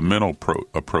just his mental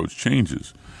approach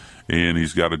changes. And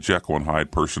he's got a Jekyll and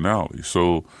Hyde personality.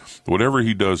 So whatever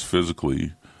he does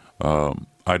physically,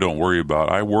 I don't worry about.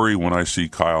 I worry when I see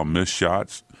Kyle miss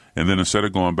shots, and then instead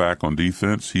of going back on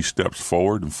defense, he steps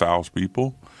forward and fouls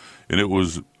people. And that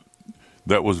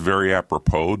was very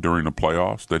apropos during the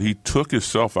playoffs, that he took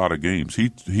himself out of games.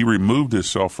 He removed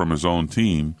himself from his own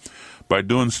team by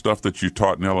doing stuff that you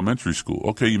taught in elementary school.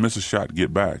 Okay, you miss a shot,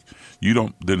 get back. You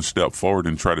don't then step forward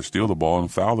and try to steal the ball and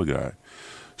foul the guy.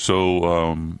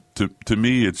 So to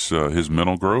me, it's his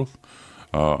mental growth.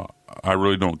 I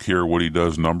really don't care what he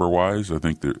does number-wise. I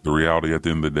think the reality at the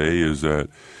end of the day is that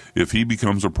if he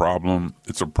becomes a problem,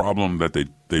 it's a problem that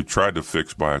they've tried to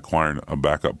fix by acquiring a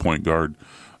backup point guard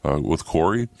with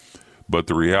Corey. But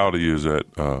the reality is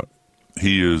that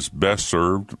he is best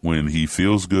served when he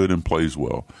feels good and plays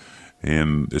well.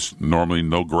 And it's normally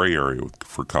no gray area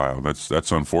for Kyle.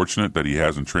 That's unfortunate that he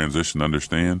hasn't transitioned to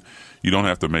understand. You don't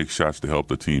have to make shots to help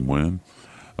the team win.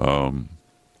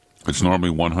 It's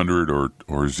normally 100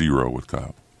 or 0 with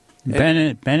Kyle.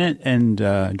 Bennett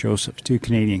and Joseph, two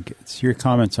Canadian kids. Your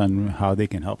comments on how they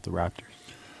can help the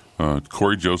Raptors?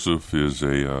 Corey Joseph is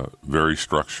a very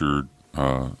structured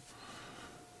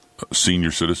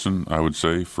senior citizen, I would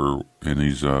say, and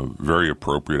he's a very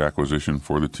appropriate acquisition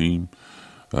for the team.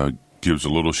 Gives a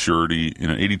little surety in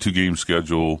an 82-game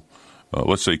schedule.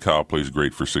 Let's say Kyle plays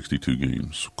great for 62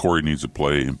 games. Corey needs to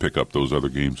play and pick up those other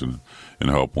games and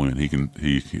help win.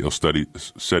 He'll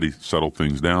settle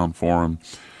things down for him.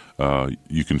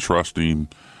 You can trust him.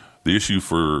 The issue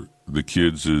for the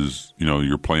kids is,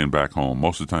 you're playing back home.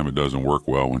 Most of the time it doesn't work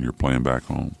well when you're playing back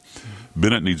home.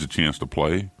 Bennett needs a chance to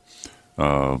play,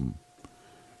 and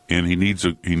he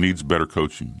needs better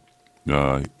coaching.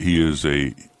 He is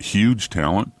a huge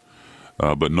talent,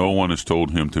 but no one has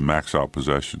told him to max out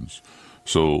possessions.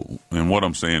 So, and what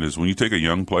I'm saying is when you take a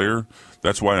young player,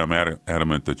 that's why I'm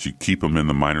adamant that you keep them in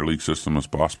the minor league system as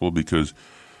possible, because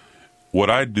what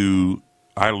I do,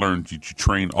 I learned you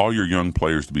train all your young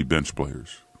players to be bench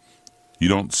players. You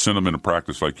don't send them into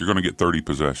practice like you're going to get 30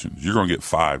 possessions. You're going to get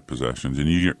 5 possessions, and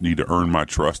you need to earn my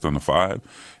trust on the 5.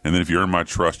 And then if you earn my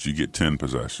trust, you get 10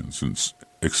 possessions, and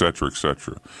et cetera, et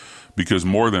cetera. Because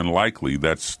more than likely,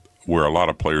 that's where a lot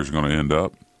of players are going to end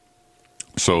up.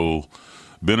 So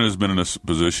Bennett has been in a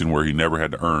position where he never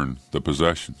had to earn the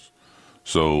possessions.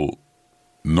 So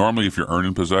normally if you're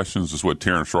earning possessions, it's what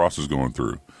Terrence Ross is going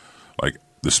through. Like,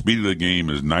 the speed of the game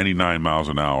is 99 miles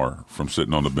an hour from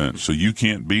sitting on the bench. So you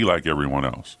can't be like everyone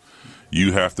else.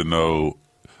 You have to know,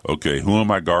 okay, who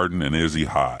am I guarding and is he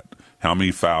hot? How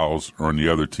many fouls are on the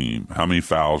other team? How many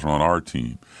fouls are on our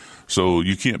team? So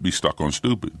you can't be stuck on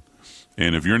stupid.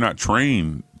 And if you're not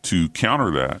trained to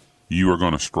counter that, you are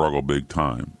going to struggle big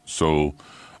time. So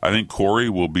I think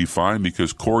Corey will be fine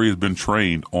because Corey has been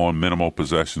trained on minimal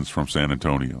possessions from San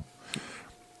Antonio.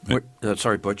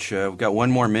 Sorry, Butch. We've got one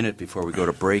more minute before we go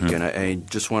to break, and I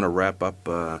just want to wrap up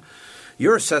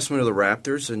your assessment of the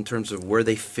Raptors in terms of where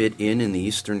they fit in the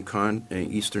Eastern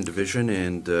Division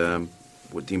and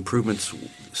what the improvements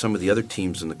some of the other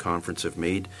teams in the conference have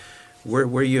made. Where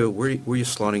are you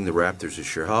slotting the Raptors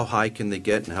this year? How high can they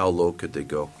get, and how low could they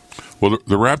go? Well,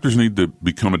 the Raptors need to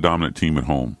become a dominant team at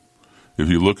home. If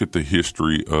you look at the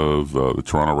history of the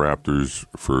Toronto Raptors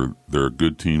for their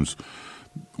good teams,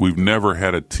 we've never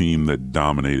had a team that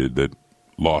dominated, that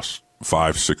lost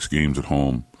 5-6 games at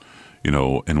home,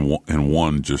 and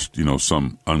won just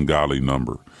some ungodly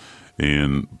number.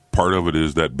 And part of it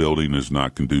is that building is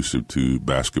not conducive to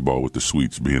basketball, with the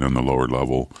suites being on the lower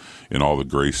level and all the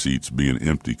gray seats being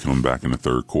empty coming back in the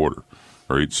third quarter.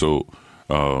 All right, so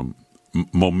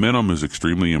momentum is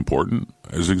extremely important.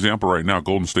 As an example, right now,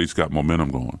 Golden State's got momentum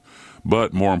going.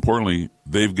 But more importantly,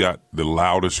 they've got the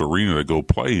loudest arena to go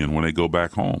play in when they go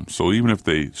back home. So even if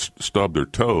they stub their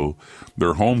toe,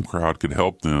 their home crowd could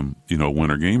help them, win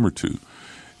a game or two.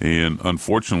 And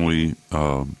unfortunately,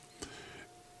 the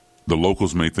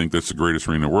locals may think that's the greatest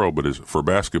arena in the world, but for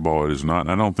basketball, it is not.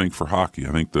 And I don't think for hockey.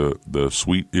 I think the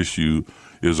suite issue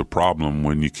is a problem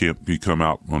when you come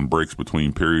out on breaks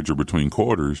between periods or between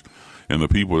quarters, and the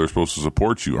people that are supposed to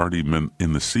support you aren't even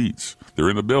in the seats. They're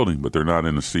in the building, but they're not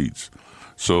in the seats.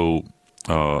 So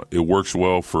it works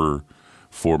well for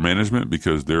management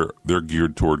because they're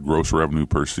geared toward gross revenue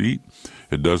per seat.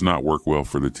 It does not work well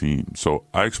for the team. So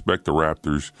I expect the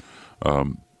Raptors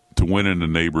to win in the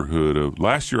neighborhood of –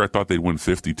 last year I thought they'd win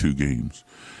 52 games,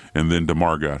 and then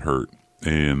DeMar got hurt,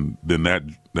 and then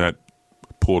that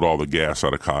pulled all the gas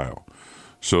out of Kyle.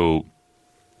 So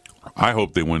I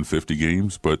hope they win 50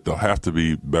 games, but they'll have to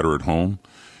be better at home.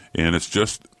 And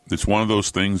it's one of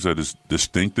those things that is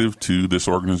distinctive to this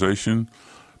organization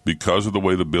because of the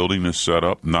way the building is set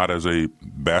up, not as a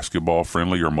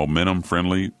basketball-friendly or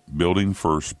momentum-friendly building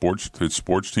for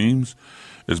sports teams.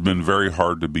 It's been very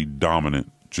hard to be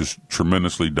dominant, just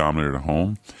tremendously dominant at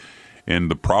home.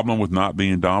 And the problem with not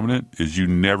being dominant is you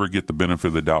never get the benefit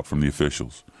of the doubt from the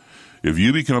officials. If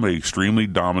you become an extremely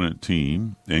dominant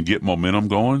team and get momentum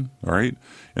going, all right,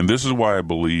 and this is why I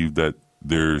believe that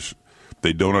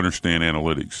they don't understand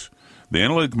analytics. The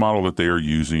analytic model that they are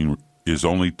using is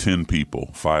only 10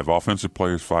 people, 5 offensive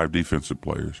players, 5 defensive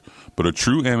players. But a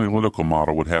true analytical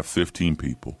model would have 15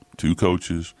 people, 2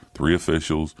 coaches, 3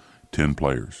 officials, 10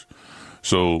 players.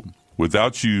 So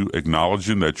without you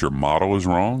acknowledging that your model is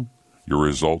wrong, your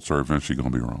results are eventually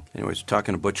going to be wrong. Anyways, we're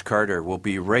talking to Butch Carter. We'll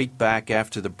be right back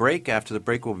after the break. After the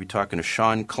break, we'll be talking to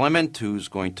Sean Clement, who's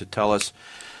going to tell us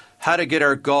how to get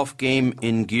our golf game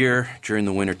in gear during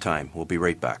the wintertime. We'll be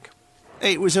right back.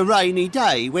 It was a rainy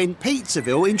day when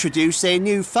Pizzaville introduced their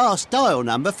new fast dial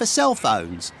number for cell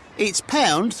phones. It's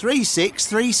pound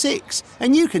 3636,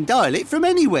 and you can dial it from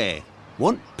anywhere.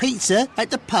 Want pizza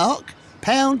at the park?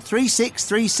 Pound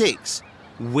 3636.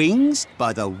 Wings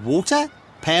by the water?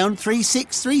 Pound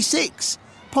 3636.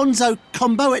 Ponzo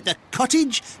combo at the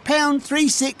cottage? Pound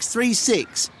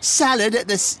 3636. Salad at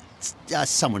the...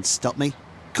 someone stop me.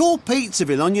 Call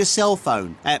Pizzaville on your cell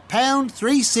phone at pound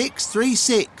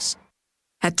 3636.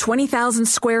 At 20,000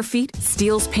 square feet,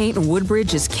 Steele's Paint in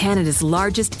Woodbridge is Canada's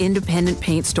largest independent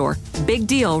paint store. Big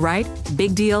deal, right?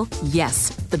 Big deal?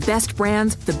 Yes. The best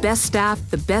brands, the best staff,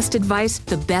 the best advice,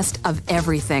 the best of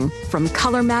everything. From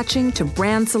color matching to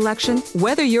brand selection,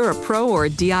 whether you're a pro or a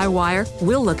DIYer,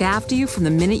 we'll look after you from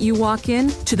the minute you walk in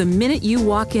to the minute you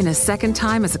walk in a second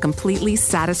time as a completely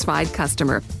satisfied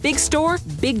customer. Big store,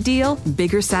 big deal,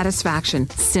 bigger satisfaction.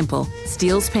 Simple.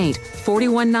 Steele's Paint,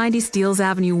 4190 Steeles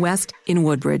Avenue West in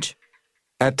Woodbridge.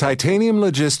 At Titanium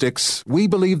Logistics, we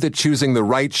believe that choosing the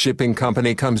right shipping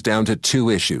company comes down to 2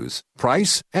 issues: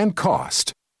 price and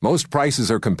cost. Most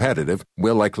prices are competitive,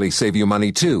 will likely save you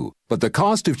money too, but the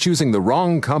cost of choosing the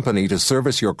wrong company to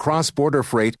service your cross-border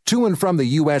freight to and from the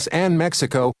U.S. and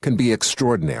Mexico can be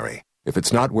extraordinary. If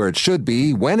it's not where it should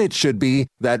be, when it should be,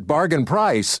 that bargain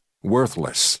price,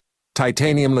 worthless.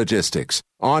 Titanium Logistics.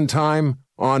 On time,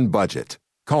 on budget.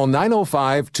 Call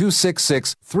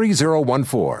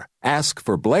 905-266-3014. Ask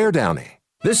for Blair Downey.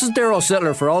 This is Darryl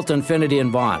Sittler for Alta Infinity in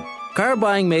Vaughan. Car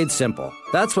buying made simple.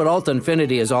 That's what Alta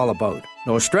Infinity is all about.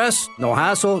 No stress, no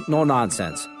hassle, no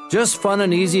nonsense. Just fun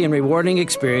and easy and rewarding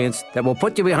experience that will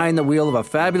put you behind the wheel of a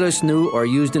fabulous new or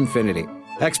used Infinity.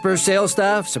 Expert sales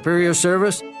staff, superior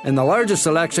service, and the largest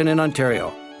selection in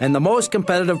Ontario. And the most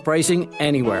competitive pricing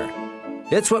anywhere.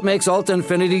 It's what makes Alta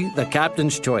Infinity the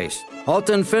captain's choice.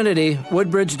 Alta Infinity,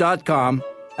 Woodbridge.com,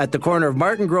 at the corner of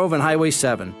Martin Grove and Highway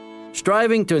 7.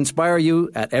 Striving to inspire you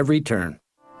at every turn.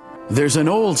 There's an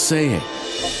old saying,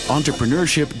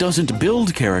 entrepreneurship doesn't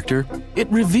build character, it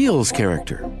reveals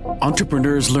character.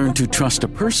 Entrepreneurs learn to trust a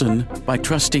person by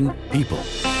trusting people.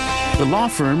 The law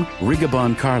firm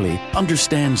Rigabon Carley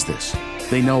understands this.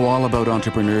 They know all about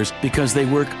entrepreneurs because they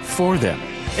work for them.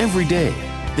 Every day,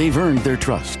 they've earned their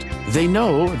trust. They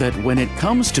know that when it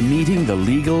comes to meeting the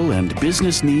legal and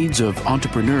business needs of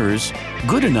entrepreneurs,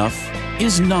 good enough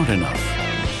is not enough.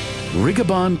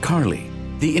 Rigabon Carley,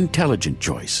 the intelligent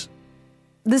choice.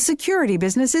 The security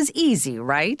business is easy,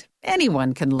 right?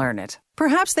 Anyone can learn it.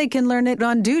 Perhaps they can learn it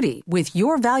on duty with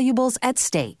your valuables at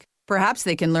stake. Perhaps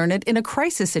they can learn it in a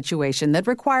crisis situation that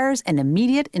requires an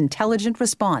immediate, intelligent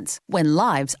response when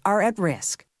lives are at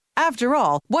risk. After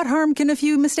all, what harm can a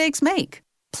few mistakes make?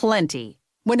 Plenty.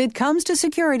 When it comes to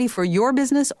security for your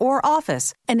business or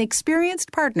office, an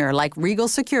experienced partner like Regal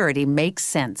Security makes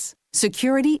sense.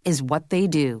 Security is what they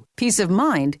do. Peace of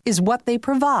mind is what they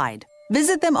provide.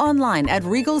 Visit them online at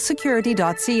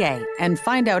regalsecurity.ca and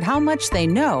find out how much they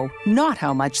know, not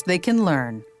how much they can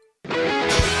learn.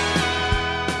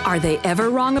 Are they ever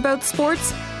wrong about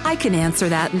sports? I can answer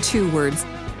that in 2 words.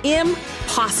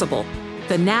 Impossible.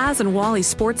 The Naz and Wally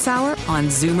Sports Hour on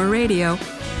Zoomer Radio.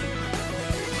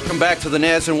 Welcome back to the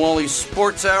Naz and Wally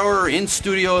Sports Hour. In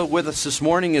studio with us this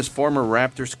morning is former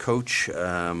Raptors coach,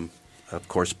 of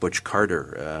course, Butch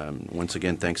Carter. Once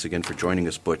again, thanks again for joining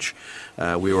us, Butch.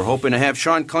 We were hoping to have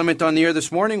Sean Clement on the air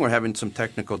this morning. We're having some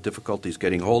technical difficulties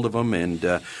getting hold of him.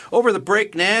 And over the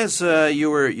break, Naz, you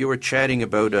were chatting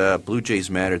about a Blue Jays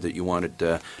matter that you wanted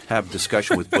to have a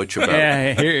discussion with Butch about.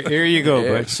 Yeah, here you go,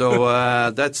 Butch.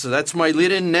 So that's my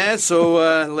lead-in, Naz.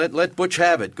 So let Butch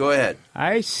have it. Go ahead.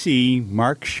 I see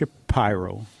Mark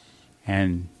Shapiro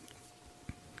and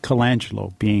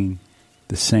Colangelo being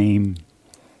the same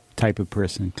type of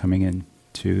person coming in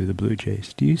to the Blue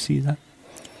Jays. Do you see that?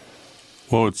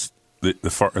 Well, it's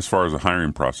as far as the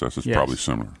hiring process, it's probably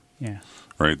similar. Yeah.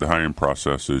 Right? The hiring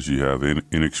process is you have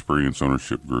inexperienced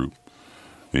ownership group,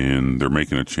 and they're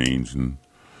making a change. And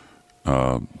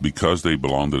because they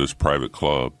belong to this private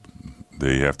club,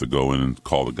 they have to go in and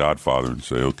call the Godfather and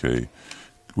say, okay,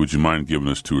 would you mind giving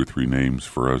us 2 or 3 names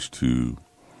for us to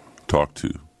talk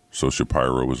to? So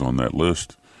Shapiro was on that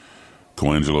list.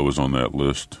 Colangelo was on that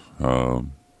list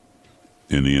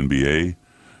in the NBA,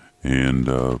 and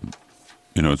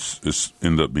it's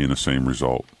ended up being the same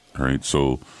result. Right,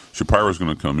 so Shapiro's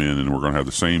going to come in, and we're going to have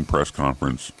the same press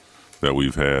conference that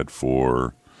we've had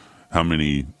for how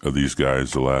many of these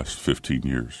guys the last 15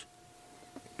 years.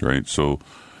 Right, so.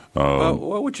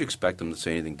 What would you expect them to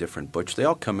say anything different, Butch? They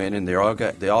all come in and they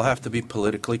all have to be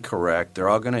politically correct. They're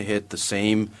all going to hit the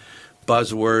same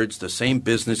buzzwords, the same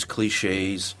business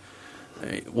cliches.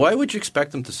 Why would you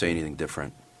expect them to say anything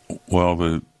different? Well,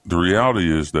 the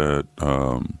reality is that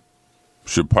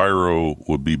Shapiro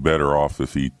would be better off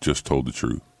if he just told the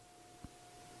truth.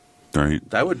 Right?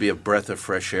 That would be a breath of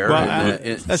fresh air. Well,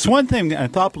 that's one thing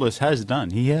Anthopoulos has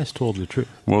done. He has told the truth.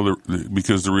 Well,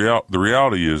 because the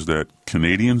reality is that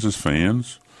Canadians as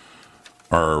fans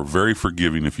are very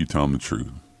forgiving if you tell them the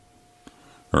truth.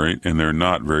 All right? And they're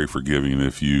not very forgiving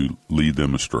if you lead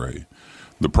them astray.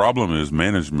 The problem is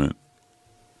management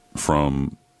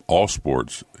from all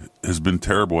sports has been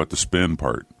terrible at the spin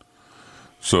part.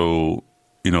 So,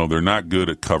 they're not good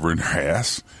at covering their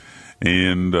ass.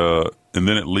 And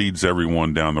then it leads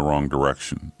everyone down the wrong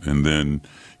direction. And then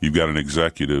you've got an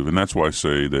executive, and that's why I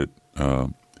say that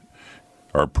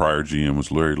our prior GM was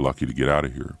very lucky to get out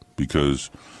of here,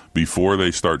 because before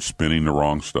they start spinning the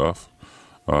wrong stuff,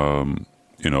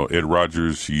 Ed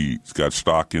Rogers, he's got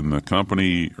stock in the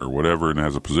company or whatever and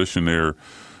has a position there.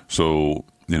 So,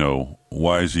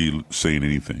 why is he saying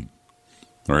anything?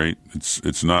 All right?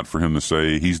 It's not for him to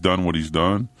say. He's done what he's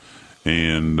done,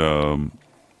 and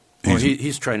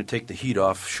he's trying to take the heat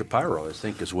off Shapiro, I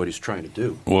think, is what he's trying to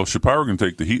do. Well, Shapiro can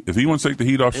take the heat. If he wants to take the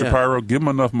heat off Shapiro, give him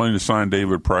enough money to sign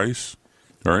David Price,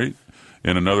 all right,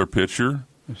 and another pitcher.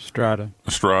 Estrada.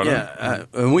 Yeah,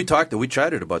 and we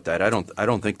chatted about that. I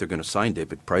don't think they're going to sign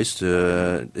David Price.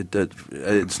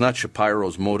 It's not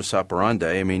Shapiro's modus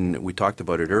operandi. I mean, we talked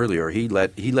about it earlier. He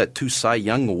let 2 Cy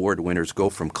Young Award winners go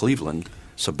from Cleveland,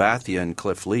 Sabathia and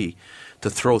Cliff Lee, to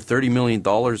throw $30 million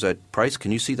at Price.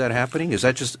 Can you see that happening? Is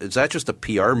that just a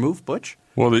PR move, Butch?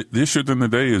 Well, the issue at the end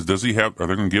of the day is, are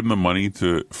they going to give him the money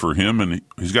for him? And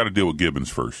he's got to deal with Gibbons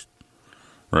first.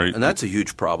 Right? And that's a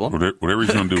huge problem. Whatever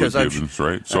he's going to do with Gibbons,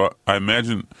 right? So I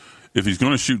imagine if he's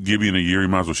going to shoot Gibby in a year, he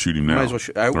might as well shoot him now.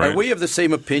 Are we of the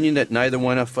same opinion that neither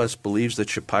one of us believes that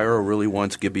Shapiro really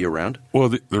wants Gibby around? Well,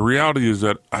 the reality is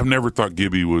that I've never thought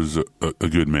Gibby was a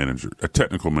good manager, a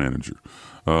technical manager.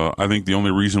 I think the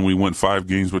only reason we went 5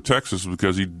 games with Texas was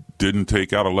because he didn't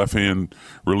take out a left-hand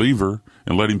reliever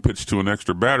and let him pitch to an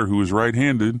extra batter who was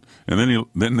right-handed, and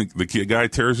then the guy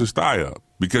tears his thigh up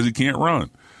because he can't run.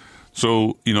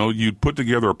 So, you put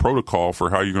together a protocol for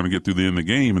how you're going to get through the end of the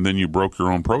game, and then you broke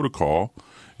your own protocol.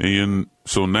 And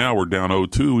so now we're down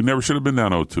 0-2. We never should have been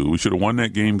down 0-2. We should have won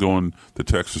that game going to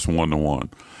Texas 1-1.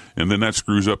 And then that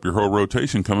screws up your whole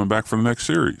rotation coming back for the next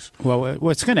series. Well,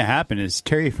 what's going to happen is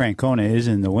Terry Francona is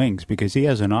in the wings because he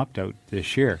has an opt-out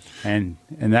this year. And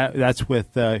that's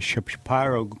with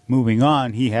Shapiro moving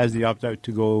on. He has the opt-out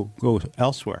to go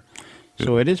elsewhere.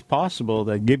 So it is possible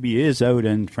that Gibby is out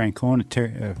and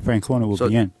Francona will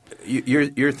be in.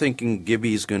 You're thinking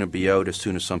Gibby's going to be out as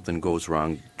soon as something goes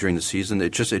wrong during the season.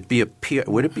 Would it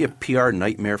be a PR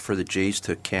nightmare for the Jays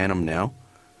to can him now?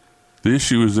 The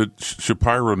issue is that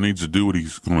Shapiro needs to do what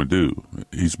he's going to do.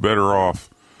 He's better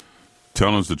off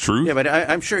telling us the truth. Yeah, but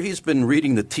I'm sure he's been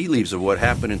reading the tea leaves of what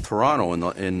happened in Toronto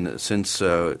since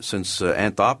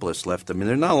Anthopoulos left. I mean,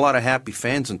 there's not a lot of happy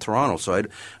fans in Toronto, so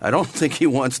I don't think he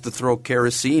wants to throw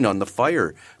kerosene on the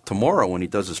fire tomorrow when he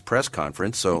does his press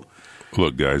conference. So,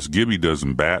 look, guys, Gibby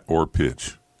doesn't bat or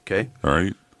pitch. Okay. All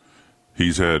right?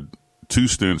 He's had 2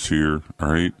 stints here,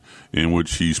 all right, in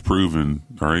which he's proven,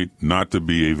 all right, not to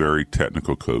be a very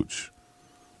technical coach,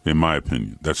 in my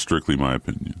opinion. That's strictly my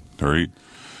opinion, all right?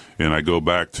 And I go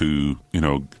back to,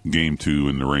 Game 2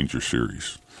 in the Ranger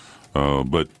series.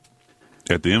 But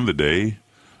at the end of the day,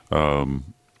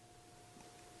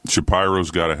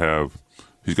 Shapiro's got to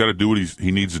do what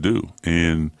he needs to do.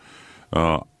 And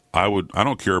I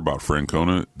don't care about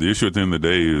Francona. The issue at the end of the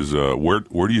day is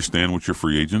where do you stand with your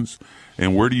free agents,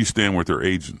 and where do you stand with their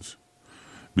agents?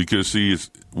 Because, see,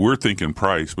 we're thinking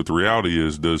Price, but the reality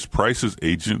is, does Price's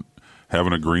agent have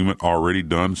an agreement already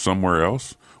done somewhere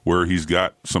else where he's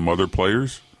got some other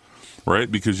players,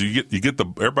 right? Because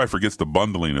everybody forgets the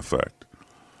bundling effect,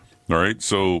 all right?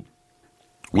 So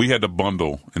we had to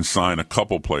bundle and sign a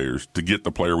couple players to get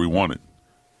the player we wanted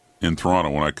in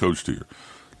Toronto when I coached here.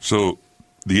 So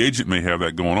the agent may have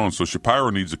that going on. So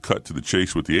Shapiro needs to cut to the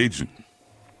chase with the agent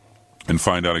and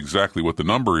find out exactly what the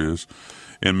number is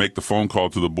and make the phone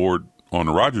call to the board on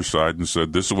the Rogers side and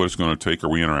said, this is what it's going to take. Are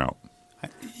we in or out?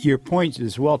 Your point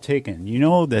is well taken. You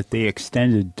know that they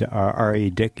extended to R.A.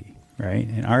 Dickey, right?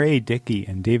 And R.A. Dickey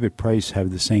and David Price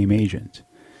have the same agent.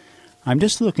 I'm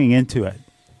just looking into it.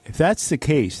 If that's the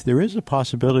case, there is a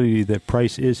possibility that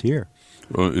Price is here.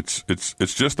 Well, it's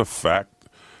just a fact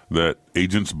that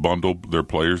agents bundle their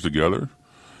players together.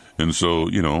 And so,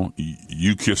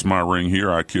 you kiss my ring here,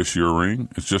 I kiss your ring.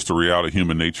 It's just a reality,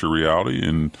 human nature reality.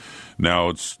 And now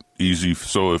it's easy.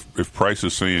 So if Price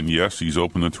is saying yes, he's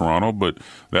open to Toronto, but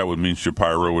that would mean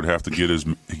Shapiro would have to get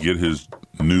his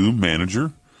new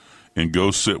manager and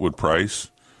go sit with Price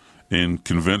and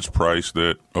convince Price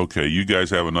that, okay, you guys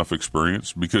have enough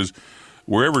experience, because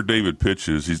wherever David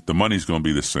pitches, the money's going to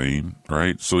be the same,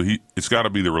 right? So it's got to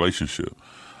be the relationship.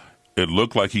 It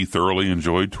looked like he thoroughly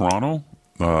enjoyed Toronto.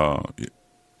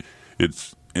 It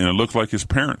looked like his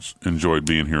parents enjoyed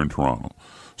being here in Toronto.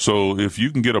 So if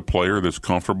you can get a player that's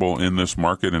comfortable in this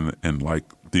market and like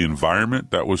the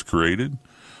environment that was created,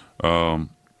 I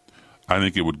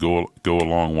think it would go a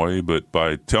long way. But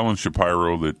by telling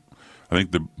Shapiro that I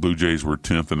think the Blue Jays were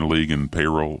 10th in the league in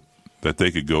payroll, that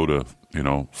they could go to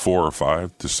 4 or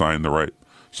 5 to sign the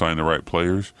right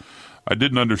players, I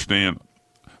did not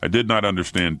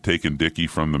understand taking Dickey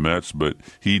from the Mets, but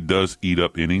he does eat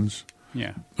up innings.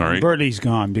 Yeah. All right. Burley's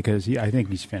gone because I think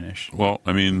he's finished. Well,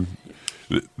 I mean,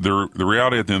 the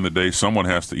reality at the end of the day, someone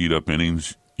has to eat up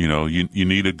innings. You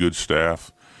need a good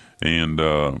staff, and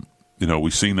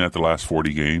we've seen that the last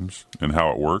 40 games and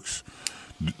how it works.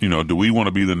 Do we want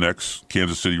to be the next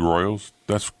Kansas City Royals?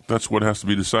 That's what has to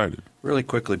be decided. Really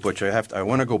quickly, Butch, I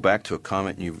want to go back to a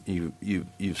comment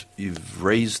you've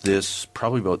raised this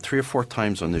probably about 3 or 4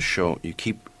 times on this show. You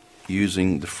keep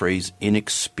using the phrase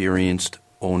inexperienced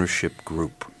ownership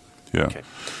group. Yeah. Okay.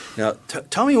 Now,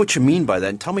 tell me what you mean by that,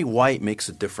 and tell me why it makes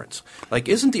a difference. Like,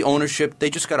 isn't the ownership, they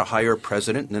just got to hire a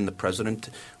president, and then the president,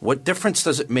 what difference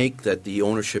does it make that the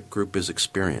ownership group is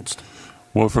experienced?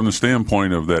 Well, from the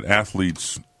standpoint of that,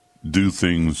 athletes do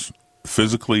things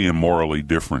physically and morally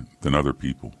different than other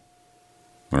people.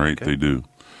 All right, okay. They do.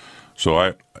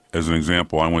 So as an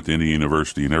example, I went to Indiana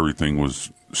University, and everything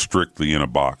was strictly in a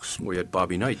box. We had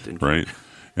Bobby Knight, didn't we? Right.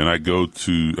 And I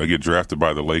get drafted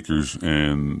by the Lakers,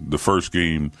 and the first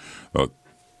game,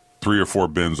 3 or 4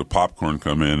 bins of popcorn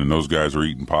come in, and those guys are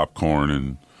eating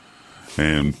popcorn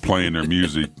and playing their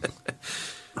music.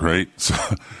 Right.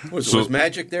 Was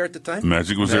Magic there at the time?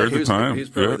 Magic was there at the time. He was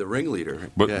probably the ringleader.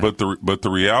 But the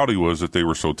reality was that they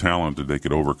were so talented they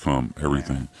could overcome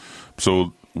everything. Yeah.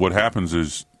 So what happens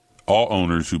is all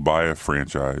owners who buy a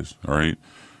franchise, all right,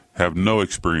 have no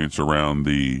experience around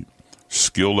the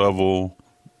skill level,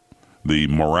 the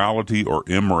morality or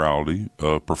immorality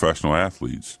of professional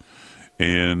athletes.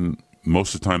 And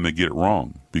most of the time they get it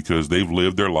wrong because they've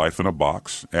lived their life in a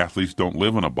box. Athletes don't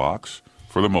live in a box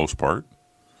for the most part.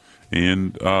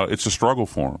 And it's a struggle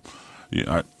for them.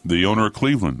 Yeah, the owner of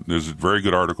Cleveland, there's a very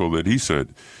good article that he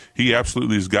said he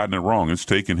absolutely has gotten it wrong. It's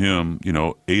taken him,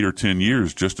 8 or 10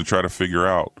 years just to try to figure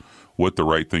out what the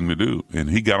right thing to do. And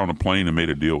he got on a plane and made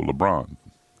a deal with LeBron.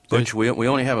 Butch, we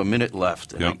only have a minute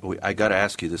left. And Yep. I got to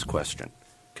ask you this question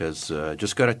because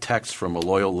just got a text from a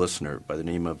loyal listener by the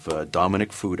name of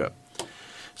Dominic Fuda.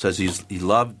 Says he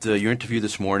loved your interview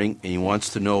this morning and he wants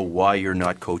to know why you're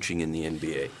not coaching in the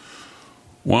NBA.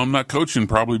 Well, I'm not coaching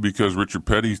probably because Richard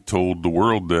Petty told the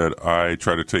world that I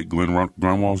try to take Glenn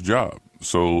Grunwald's job.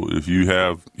 So if you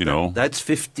have,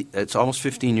 That's almost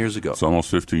 15 years ago. It's almost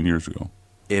 15 years ago.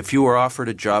 If you were offered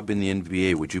a job in the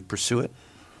NBA, would you pursue it?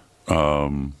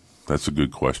 That's a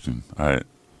good question.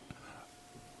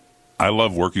 I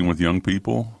love working with young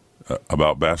people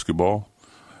about basketball.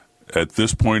 At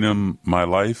this point in my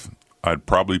life, I'd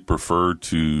probably prefer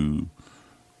to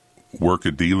work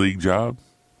a D-League job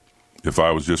if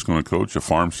I was just going to coach a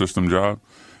farm system job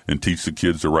and teach the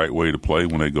kids the right way to play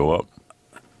when they go up.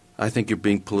 I think you're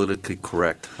being politically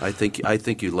correct. I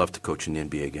think you'd love to coach in the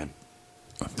NBA again.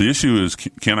 The issue is,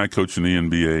 can I coach in the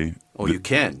NBA? Oh, you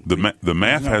can. The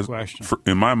math has,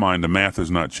 in my mind, the math has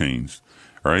not changed,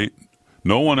 right?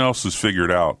 No one else has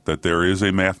figured out that there is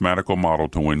a mathematical model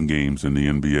to win games in the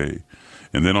NBA.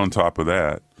 And then on top of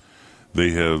that,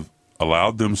 they have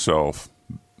allowed themselves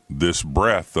this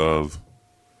breadth of,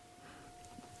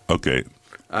 okay.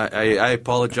 I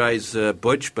apologize,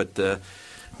 Butch, but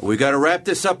we got to wrap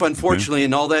this up, unfortunately,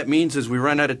 and all that means is we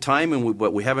run out of time,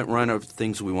 but we haven't run out of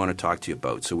things we want to talk to you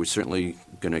about. So we're certainly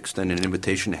going to extend an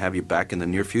invitation to have you back in the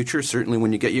near future. Certainly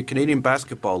when you get your Canadian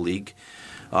Basketball League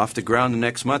off the ground the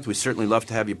next month, we'd certainly love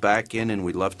to have you back in, and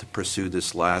we'd love to pursue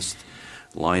this last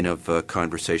line of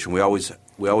conversation. We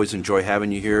always enjoy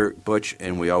having you here, Butch,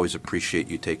 and we always appreciate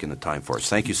you taking the time for us.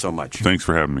 Thank you so much. Thanks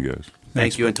for having me, guys.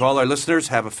 Thank you. And to all our listeners,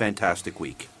 have a fantastic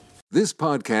week. This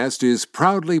podcast is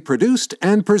proudly produced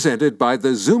and presented by the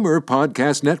Zoomer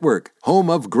Podcast Network, home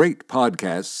of great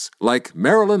podcasts like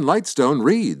Marilyn Lightstone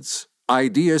Reads,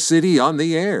 Idea City on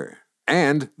the Air,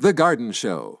 and The Garden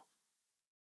Show.